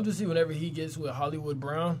 Mm-hmm. You love to see whenever he gets with Hollywood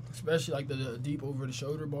Brown, especially like the deep over the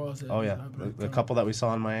shoulder balls. Oh, yeah. The couple that we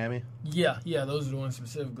saw in Miami? Yeah, those are the ones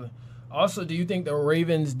specifically. Also, do you think the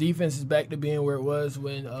Ravens' defense is back to being where it was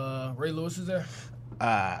when Ray Lewis was there?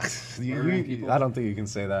 I don't think you can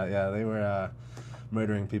say that. Yeah, they were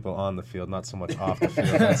murdering people on the field, not so much off the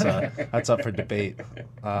field. That's up for debate.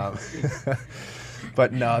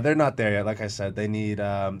 But no, they're not there yet. Like I said, they need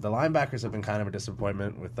the linebackers have been kind of a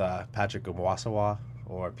disappointment with Patrick Mwasawa,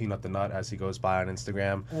 or Peanut the Nut as he goes by on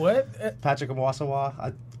Instagram. What? Patrick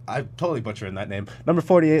Mwasawa. I'm totally butchering that name. Number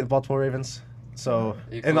 48, the Baltimore Ravens. So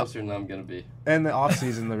You're closer than I'm going to be. In the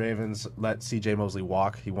offseason, the Ravens let C.J. Mosley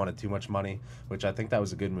walk. He wanted too much money, which I think that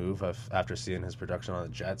was a good move after seeing his production on the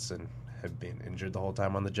Jets and had been injured the whole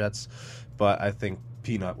time on the Jets. But I think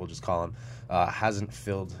Peanut, we'll just call him, hasn't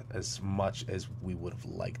filled as much as we would have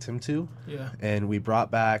liked him to. Yeah. And we brought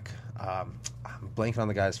back, I'm blanking on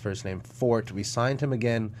the guy's first name, Fort. We signed him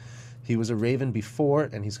again. He was a Raven before,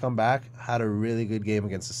 and he's come back, had a really good game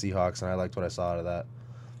against the Seahawks, and I liked what I saw out of that.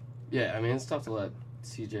 Yeah, I mean, it's tough to let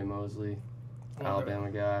C.J. Mosley, Alabama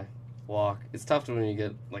guy, walk. It's tough when you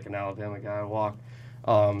get, like, an Alabama guy walk.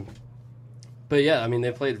 But, yeah, I mean,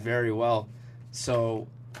 they played very well. So,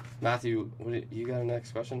 Matthew, you got a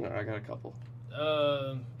next question? Or I got a couple.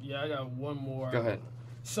 Yeah, I got one more. Go ahead.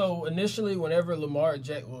 So initially, whenever about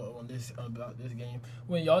this game,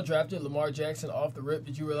 when y'all drafted Lamar Jackson off the rip,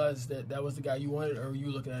 did you realize that was the guy you wanted, or were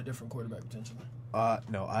you looking at a different quarterback potentially?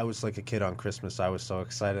 No, I was like a kid on Christmas. I was so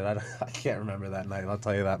excited. I can't remember that night. I'll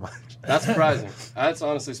tell you that much. That's surprising. That's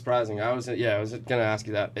honestly surprising. I was going to ask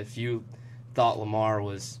you that if you thought Lamar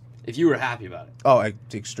was. If you were happy about it. Oh,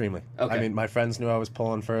 extremely. Okay. I mean, my friends knew I was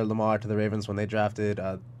pulling for Lamar to the Ravens when they drafted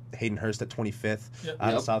Hayden Hurst at 25th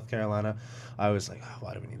out of South Carolina. I was like,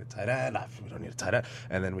 why do we need a tight end? We don't need a tight end.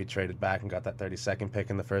 And then we traded back and got that 32nd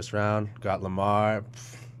pick in the first round. Got Lamar.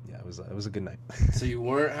 Yeah, it was a good night. So you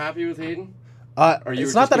weren't happy with Hayden?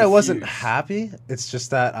 It's not that I wasn't happy. It's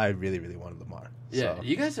just that I really, really wanted Lamar. Yeah, so.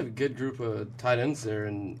 You guys have a good group of tight ends there.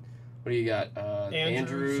 And what do you got?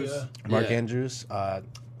 Andrews. Mark Andrews.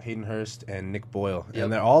 Hayden Hurst and Nick Boyle, Yep.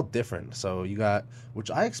 and they're all different. So you got, which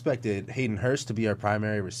I expected Hayden Hurst to be our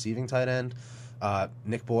primary receiving tight end.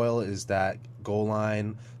 Nick Boyle is that goal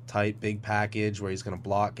line tight, big package where he's going to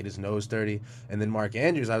block, get his nose dirty. And then Mark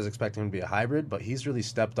Andrews, I was expecting him to be a hybrid, but he's really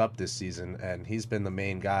stepped up this season, and he's been the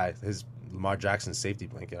main guy. His Lamar Jackson safety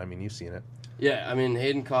blanket. I mean, you've seen it. Yeah, I mean,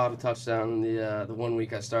 Hayden caught a touchdown the 1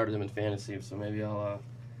 week I started him in fantasy, so maybe I'll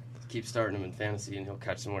keep starting him in fantasy, and he'll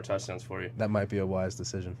catch some more touchdowns for you. That might be a wise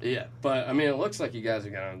decision. Yeah, but, I mean, it looks like you guys are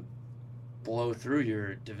going to blow through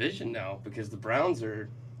your division now because the Browns are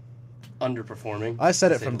underperforming. I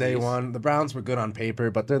said it from day one. The Browns were good on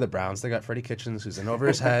paper, but they're the Browns. They got Freddie Kitchens, who's in over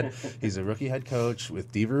his head. He's a rookie head coach with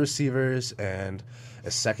diva receivers and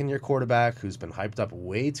a second-year quarterback who's been hyped up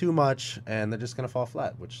way too much, and they're just going to fall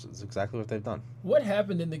flat, which is exactly what they've done. What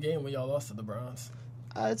happened in the game when y'all lost to the Browns?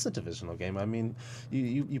 It's a divisional game. I mean,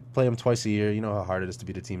 you play them twice a year. You know how hard it is to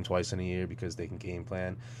beat a team twice in a year because they can game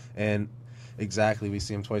plan. And exactly, we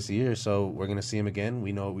see them twice a year, so we're going to see them again.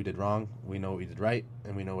 We know what we did wrong. We know what we did right.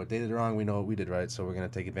 And we know what they did wrong. We know what we did right. So we're going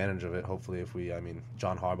to take advantage of it. Hopefully,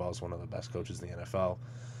 John Harbaugh is one of the best coaches in the NFL.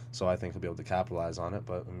 So I think he'll be able to capitalize on it.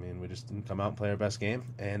 But, I mean, we just didn't come out and play our best game.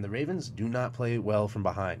 And the Ravens do not play well from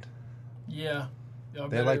behind. Yeah.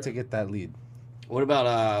 They like to get that lead. What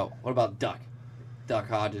about Duck? Duck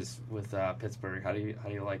Hodges with Pittsburgh. How do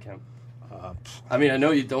you like him? I mean, I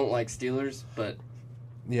know you don't like Steelers, but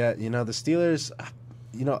yeah, the Steelers.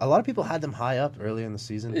 A lot of people had them high up earlier in the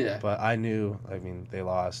season. Yeah. But I knew. I mean, they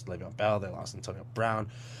lost Le'Veon Bell. They lost Antonio Brown.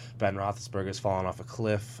 Ben Roethlisberger's fallen off a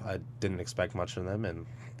cliff. I didn't expect much from them, and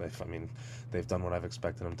they've done what I've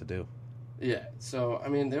expected them to do. Yeah. So I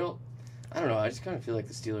mean, I don't know. I just kind of feel like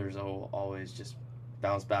the Steelers will always just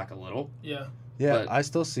bounce back a little. Yeah. Yeah, but I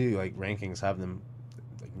still see rankings have them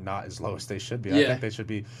not as low as they should be. Yeah. I think they should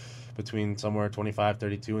be between somewhere 25,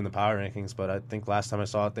 32 in the power rankings, but I think last time I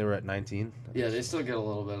saw it, they were at 19. Yeah, they still get a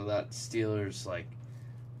little bit of that Steelers,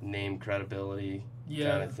 name credibility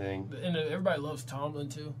kind of thing. And everybody loves Tomlin,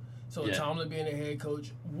 too. So Tomlin being a head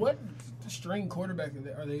coach, what string quarterback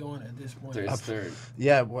are they on at this point? Third.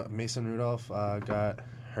 Yeah, Mason Rudolph got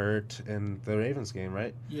hurt in the Ravens game,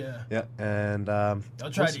 right? Yeah. Yeah, and I'll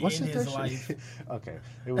try to end his life. Okay,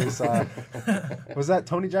 it was was that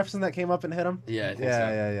Tony Jefferson that came up and hit him? Yeah, I think so.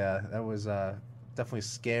 Yeah. That was definitely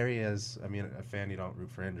scary. A fan, you don't root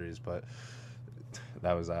for injuries, but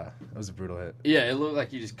that was a brutal hit. Yeah, it looked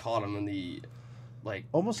like you just caught him in the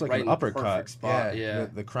almost like right an uppercut. Spot. Yeah.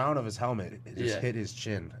 The crown of his helmet just hit his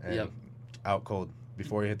chin and out cold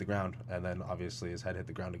before he hit the ground, and then obviously his head hit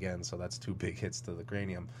the ground again, so that's two big hits to the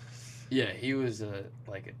cranium. Yeah, he was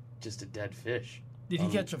just a dead fish. Did he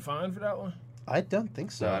catch a fine for that one? I don't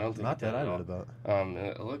think so. No, I don't think not that I read about.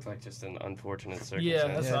 It looked like just an unfortunate circumstance. Yeah,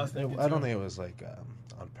 that's what I was thinking. I don't think it was on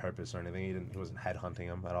purpose or anything. He wasn't headhunting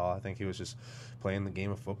him at all. I think he was just playing the game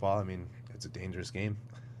of football. I mean, it's a dangerous game.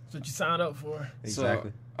 That's what you signed up for.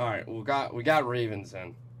 Exactly. So, all right, we got Ravens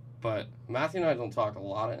in, but Matthew and I don't talk a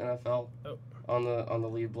lot of NFL on the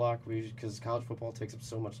lead block because college football takes up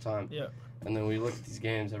so much time. Yeah. And then we look at these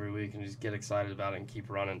games every week and just get excited about it and keep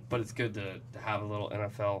running. But it's good to have a little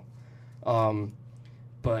NFL.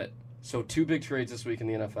 But so two big trades this week in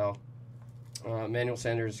the NFL. Emmanuel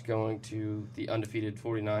Sanders going to the undefeated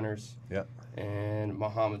 49ers. Yep. And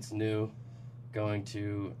Mohamed Sanu going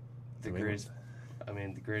to the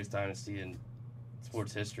greatest dynasty in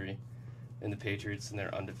sports history, and the Patriots, and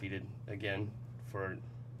they're undefeated again for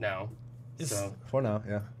now. For now,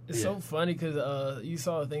 yeah. It's so funny because you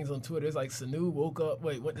saw things on Twitter. It's like Sanu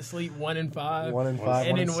went to sleep 1-5, 1-5,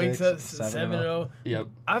 and then wakes up 7-0. Yep.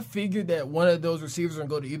 I figured that one of those receivers would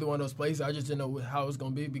go to either one of those places. I just didn't know how it was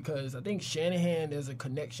going to be because I think Shanahan has a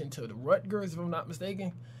connection to the Rutgers, if I'm not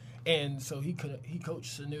mistaken, and so he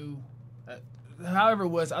coached Sanu. However it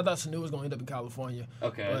was, I thought Sanu was going to end up in California.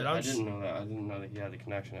 Okay, but I didn't know that. I didn't know that he had the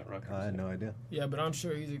connection at Rutgers. I had no idea. Yeah, but I'm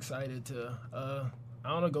sure he's excited to. I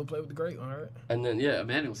don't know, go play with the great one, right? And then,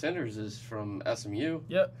 Emmanuel Sanders is from SMU.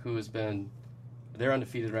 Yep. Who has been, they're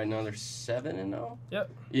undefeated right now. They're 7-0. Yep.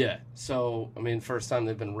 Yeah. So, I mean, first time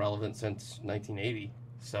they've been relevant since 1980.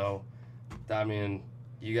 So, I mean,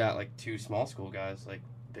 you got like two small school guys, like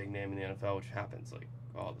big name in the NFL, which happens like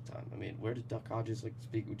all the time. I mean, where did Duck Hodges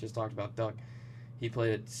speak? We just talked about Duck. He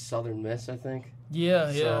played at Southern Miss, I think.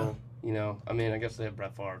 Yeah, so, I mean, I guess they have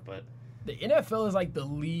Brett Favre, but. The NFL is like the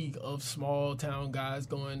league of small town guys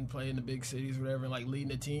going and play in the big cities, or whatever, and like leading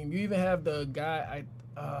the team. You even have the guy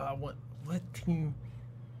what team?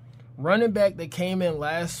 Running back that came in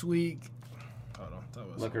last week. Hold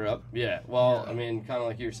on, look her up. Yeah. Well, I mean, kind of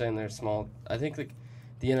like you were saying, they're small. I think like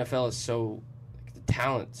the NFL is so the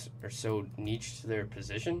talents are so niche to their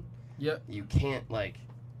position. Yep. You can't like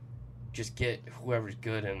just get whoever's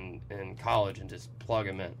good in college and just plug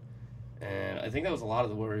them in. And I think that was a lot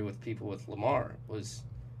of the worry with people with Lamar was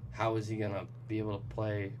how is he going to be able to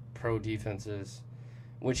play pro defenses,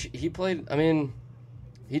 which he played. I mean,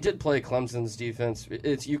 he did play Clemson's defense.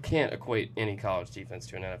 You can't equate any college defense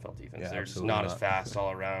to an NFL defense. Yeah, they're just not as fast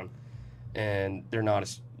all around, and they're not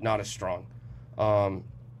as strong.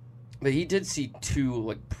 But he did see two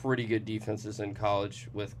like pretty good defenses in college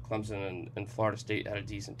with Clemson and Florida State had a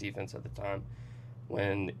decent defense at the time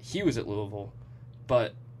when he was at Louisville,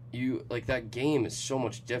 but. That game is so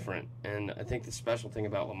much different, and I think the special thing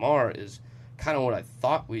about Lamar is kind of what I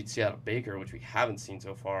thought we'd see out of Baker, which we haven't seen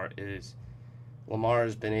so far, is Lamar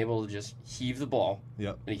has been able to just heave the ball.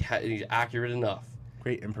 Yep. And he's accurate enough.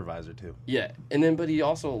 Great improviser, too. Yeah, but he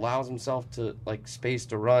also allows himself to, space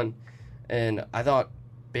to run, and I thought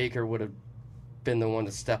Baker would have been the one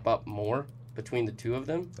to step up more between the two of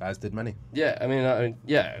them. As did many. Yeah, I think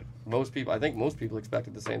most people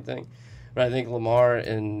expected the same thing. But I think Lamar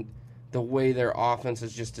and the way their offense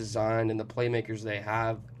is just designed and the playmakers they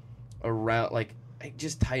have around,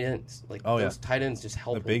 just tight ends. Those tight ends just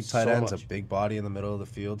help the big so tight end's much. A big body in the middle of the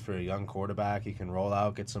field for a young quarterback. He can roll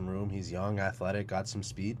out, get some room. He's young, athletic, got some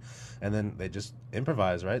speed. And then they just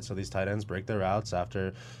improvise, right? So these tight ends break their routes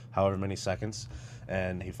after however many seconds,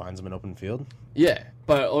 and he finds them in open field. Yeah,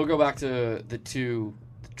 but we'll go back to the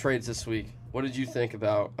trades this week. What did you think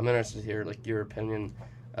about – I'm interested to hear, your opinion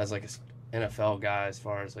as, a NFL guy as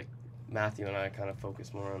far as Matthew and I kind of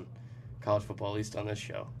focus more on college football, at least on this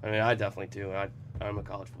show. I mean, I definitely do. I'm a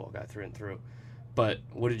college football guy through and through. But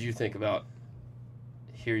what did you think about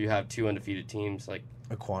here you have two undefeated teams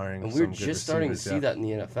acquiring and some we're good just starting to receivers, see that in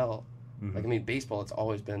the NFL. Mm-hmm. Baseball, it's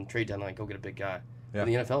always been trade deadline, go get a big guy. Yeah. In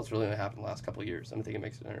the NFL, it's really only happened the last couple of years. I think it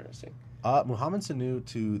makes it interesting. Mohamed Sanu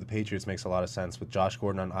to the Patriots makes a lot of sense with Josh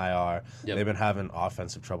Gordon on IR. Yep. They've been having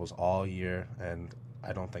offensive troubles all year, and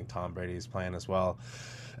I don't think Tom Brady is playing as well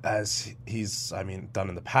as he's, done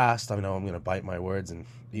in the past. I know I'm going to bite my words and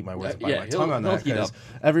eat my words and bite my tongue on that because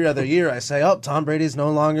every other year I say, Tom Brady's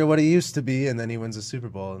no longer what he used to be, and then he wins a Super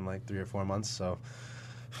Bowl in 3 or 4 months. So,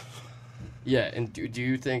 yeah, and do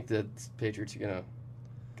you think that Patriots are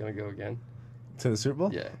gonna go again to the Super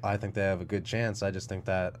Bowl? Yeah, I think they have a good chance. I just think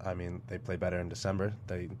that they play better in December.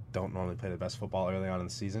 They don't normally play the best football early on in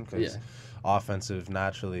the season because offensive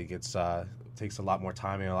naturally takes a lot more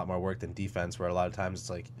timing, a lot more work than defense, where a lot of times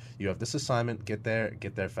it's you have this assignment, get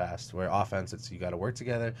there fast. Where offense, it's you got to work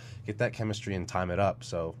together, get that chemistry, and time it up.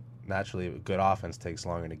 So naturally, a good offense takes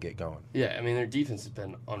longer to get going. Yeah, their defense has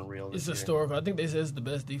been unreal this year. It's historical. I think this is the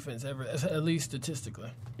best defense ever, at least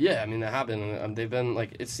statistically. Yeah, they have been. They've been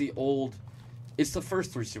it's the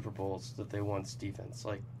first 3 Super Bowls that they won's defense.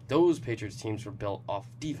 Those Patriots teams were built off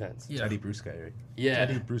defense. Yeah. Teddy Bruschi era. Yeah.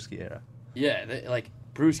 Teddy Bruschi era. Yeah,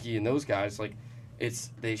 Bruschi and those guys,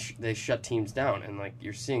 they shut teams down, and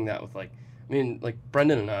you're seeing that with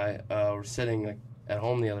Brendan and I were sitting at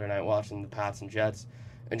home the other night watching the Pats and Jets,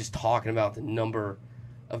 and just talking about the number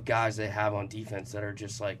of guys they have on defense that are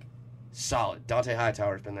just solid. Dante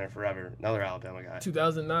Hightower's been there forever, another Alabama guy.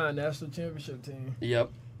 2009 National Championship team. Yep,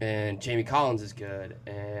 and Jamie Collins is good,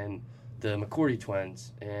 and the McCourty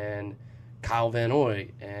twins, and Kyle Van Noy,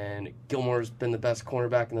 and Gilmore's been the best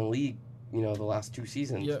cornerback in the league. The last 2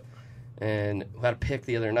 seasons. Yep. and who had a pick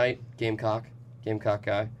the other night, Gamecock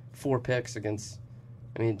guy, 4 picks against,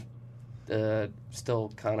 still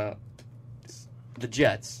kind of the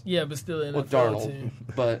Jets. Yeah, but still an with NFL Darnold, team.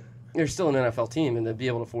 But they're still an NFL team, and to be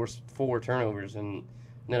able to force 4 turnovers in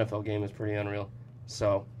an NFL game is pretty unreal.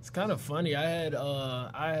 So it's kind of funny. I have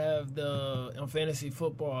on fantasy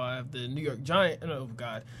football. I have the New York Giants. Oh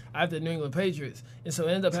God, I have the New England Patriots, and so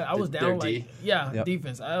it ended up I was down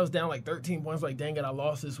defense. I was down like 13 points. Like dang it, I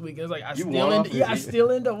lost this week. It was like I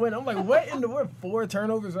still end up winning. I'm like, what in the world? 4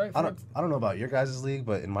 turnovers, right? I don't know about your guys' league,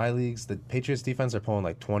 but in my leagues, the Patriots defense are pulling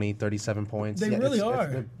like 20, 37 points. They really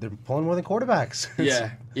are. They're pulling more than quarterbacks.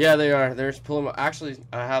 yeah, they are. They're pulling. Actually,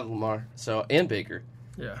 I have Lamar and Baker.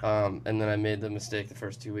 Yeah. And then I made the mistake the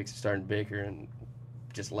first 2 weeks of starting Baker and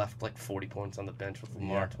just left like 40 points on the bench with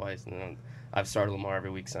Lamar twice. And then I've started Lamar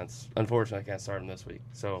every week since. Unfortunately, I can't start him this week.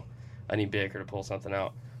 So I need Baker to pull something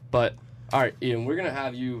out. But, all right, Ian, we're going to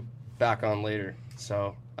have you back on later.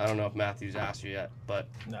 So I don't know if Matthew's asked you yet. But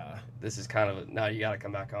this is kind of now you got to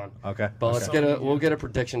come back on. Okay. But we'll get a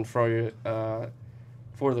prediction for you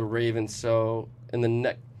for the Ravens. So in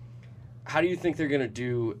the how do you think they're going to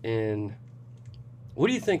do in – what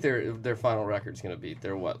do you think their final record's going to be?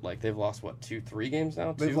 They're they've lost 2-3 games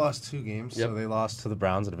now? They've lost 2 games. Yep. So they lost to the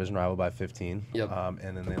Browns, a division rival, by 15. Yep.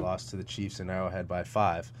 And then they lost to the Chiefs in Arrowhead by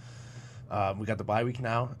 5. We got the bye week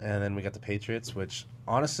now, and then we got the Patriots, which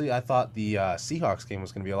honestly I thought the Seahawks game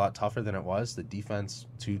was going to be a lot tougher than it was. The defense,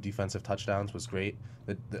 2 defensive touchdowns was great.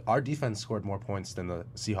 Our defense scored more points than the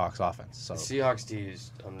Seahawks offense. So the Seahawks D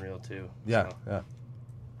is unreal too. Yeah,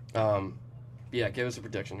 so. Give us a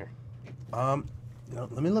prediction here.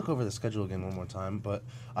 Let me look over the schedule again one more time. But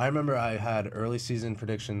I remember I had early season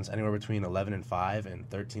predictions anywhere between 11-5 and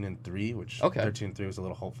 13-3, which 13-3 was a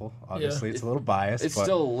little hopeful. Obviously, it's a little biased. It's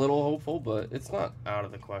still a little hopeful, but it's not out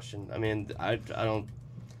of the question. I mean, I don't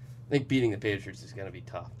think beating the Patriots is going to be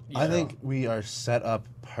tough. I think we are set up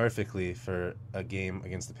perfectly for a game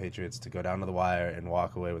against the Patriots to go down to the wire and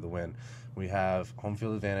walk away with a win. We have home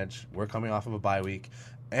field advantage. We're coming off of a bye week.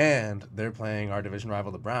 And they're playing our division rival,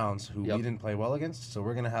 the Browns, who we didn't play well against. So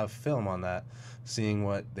we're going to have film on that, seeing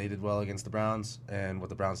what they did well against the Browns and what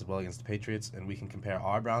the Browns did well against the Patriots. And we can compare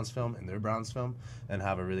our Browns film and their Browns film and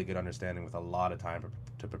have a really good understanding with a lot of time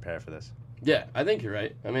to prepare for this. Yeah, I think you're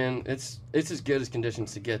right. I mean, it's as good as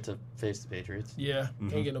conditions to get to face the Patriots. Yeah,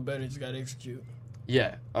 can't get no better. Just got to execute.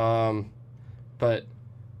 Yeah. But,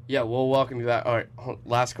 yeah, we'll welcome you back. All right,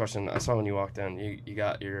 last question. I saw when you walked in, you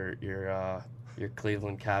got your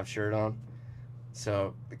Cleveland Cavs shirt on.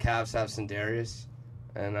 So the Cavs have Sindarius,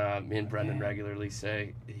 and me and Brendan regularly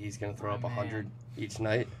say he's going to throw up 100 each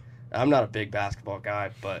night. I'm not a big basketball guy,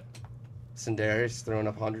 but Sindarius throwing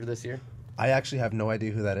up 100 this year. I actually have no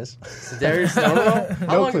idea who that is. Sindarius,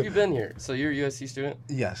 How long have you been here? So you're a USC student?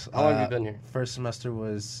 Yes. How long have you been here? First semester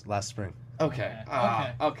was last spring. Okay.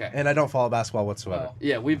 And I don't follow basketball whatsoever. Well,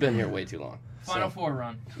 yeah, we've been here way too long. Final Four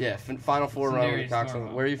run. Yeah, Final Four run with Cox.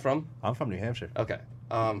 Where are you from? I'm from New Hampshire. Okay.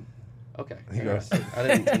 Okay. Interesting.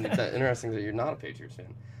 Interesting that you're not a Patriots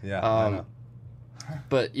fan. Yeah. I know.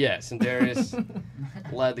 But yeah, Sindarius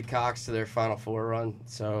led the Cox to their Final Four run.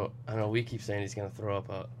 So I know we keep saying he's going to throw up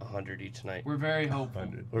 100 each night. We're very hopeful.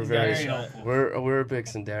 We're very hopeful. We're a big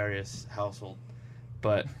Sindarius household.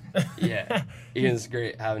 But yeah, Ian's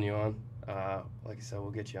great having you on. Like I said,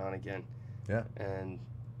 we'll get you on again. Yeah. And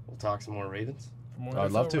we'll talk some more Ravens.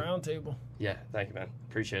 I'd love to. Roundtable. Yeah, thank you, man.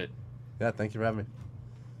 Appreciate it. Yeah, thank you for having me.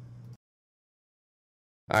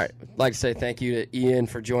 All right, I'd like to say thank you to Ian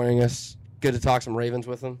for joining us. Good to talk some Ravens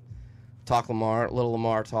with him. Talk Lamar, a little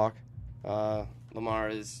Lamar talk. Lamar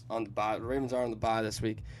is on the bye. The Ravens are on the bye this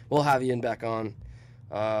week. We'll have Ian back on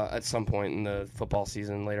at some point in the football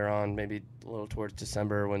season later on, maybe a little towards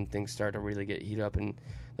December when things start to really get heated up and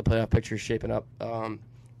the playoff picture is shaping up.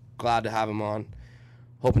 Glad to have him on.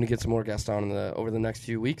 Hoping to get some more guests on over the next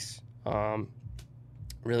few weeks.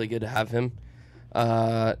 Really good to have him.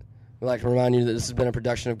 We'd like to remind you that this has been a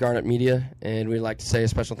production of Garnet Media, and we'd like to say a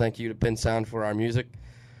special thank you to Pin Sound for our music.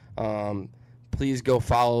 Please go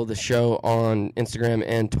follow the show on Instagram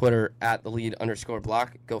and Twitter at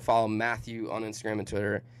 @thelead_block. Go follow Matthew on Instagram and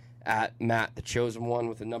Twitter at @TheChosen1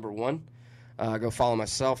 with the number 1. Go follow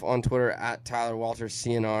myself on Twitter at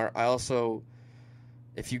TylerWaltersCNR. I also,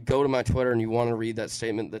 if you go to my Twitter and you want to read that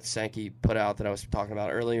statement that Sankey put out that I was talking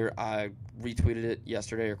about earlier, I retweeted it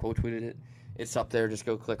yesterday or quote tweeted it. It's up there. Just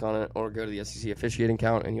go click on it or go to the SEC officiating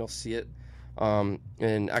account and you'll see it.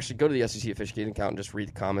 And actually go to the SEC officiating account and just read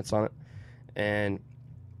the comments on it.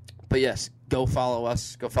 But yes, go follow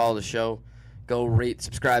us. Go follow the show. Go rate,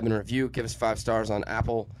 subscribe, and review. Give us 5 stars on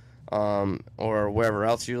Apple or wherever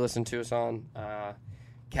else you listen to us on.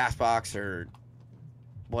 CastBox or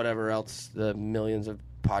whatever else, the millions of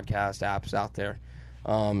podcast apps out there.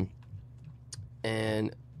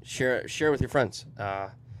 And share with your friends.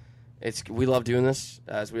 We love doing this,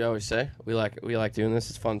 as we always say. We like doing this.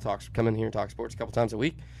 It's fun to come in here and talk sports a couple times a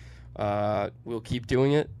week. We'll keep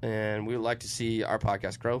doing it, and we would like to see our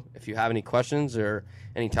podcast grow. If you have any questions or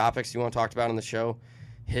any topics you want to talk about on the show,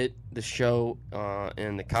 hit the show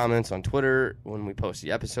in the comments on Twitter when we post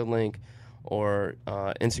the episode link, or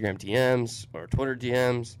Instagram DMs, or Twitter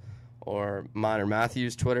DMs, or mine or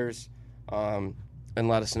Matthew's Twitters, and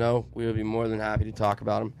let us know. We would be more than happy to talk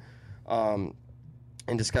about them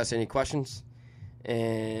and discuss any questions.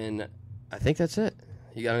 And I think that's it.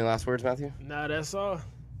 You got any last words, Matthew? Nah, that's all.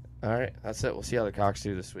 All right, that's it. We'll see how the Cox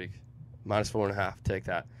do this week. -4.5. Take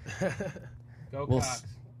that. Cox.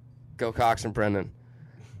 Go Cox and Brendan.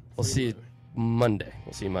 We'll see you Monday.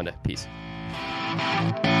 Peace.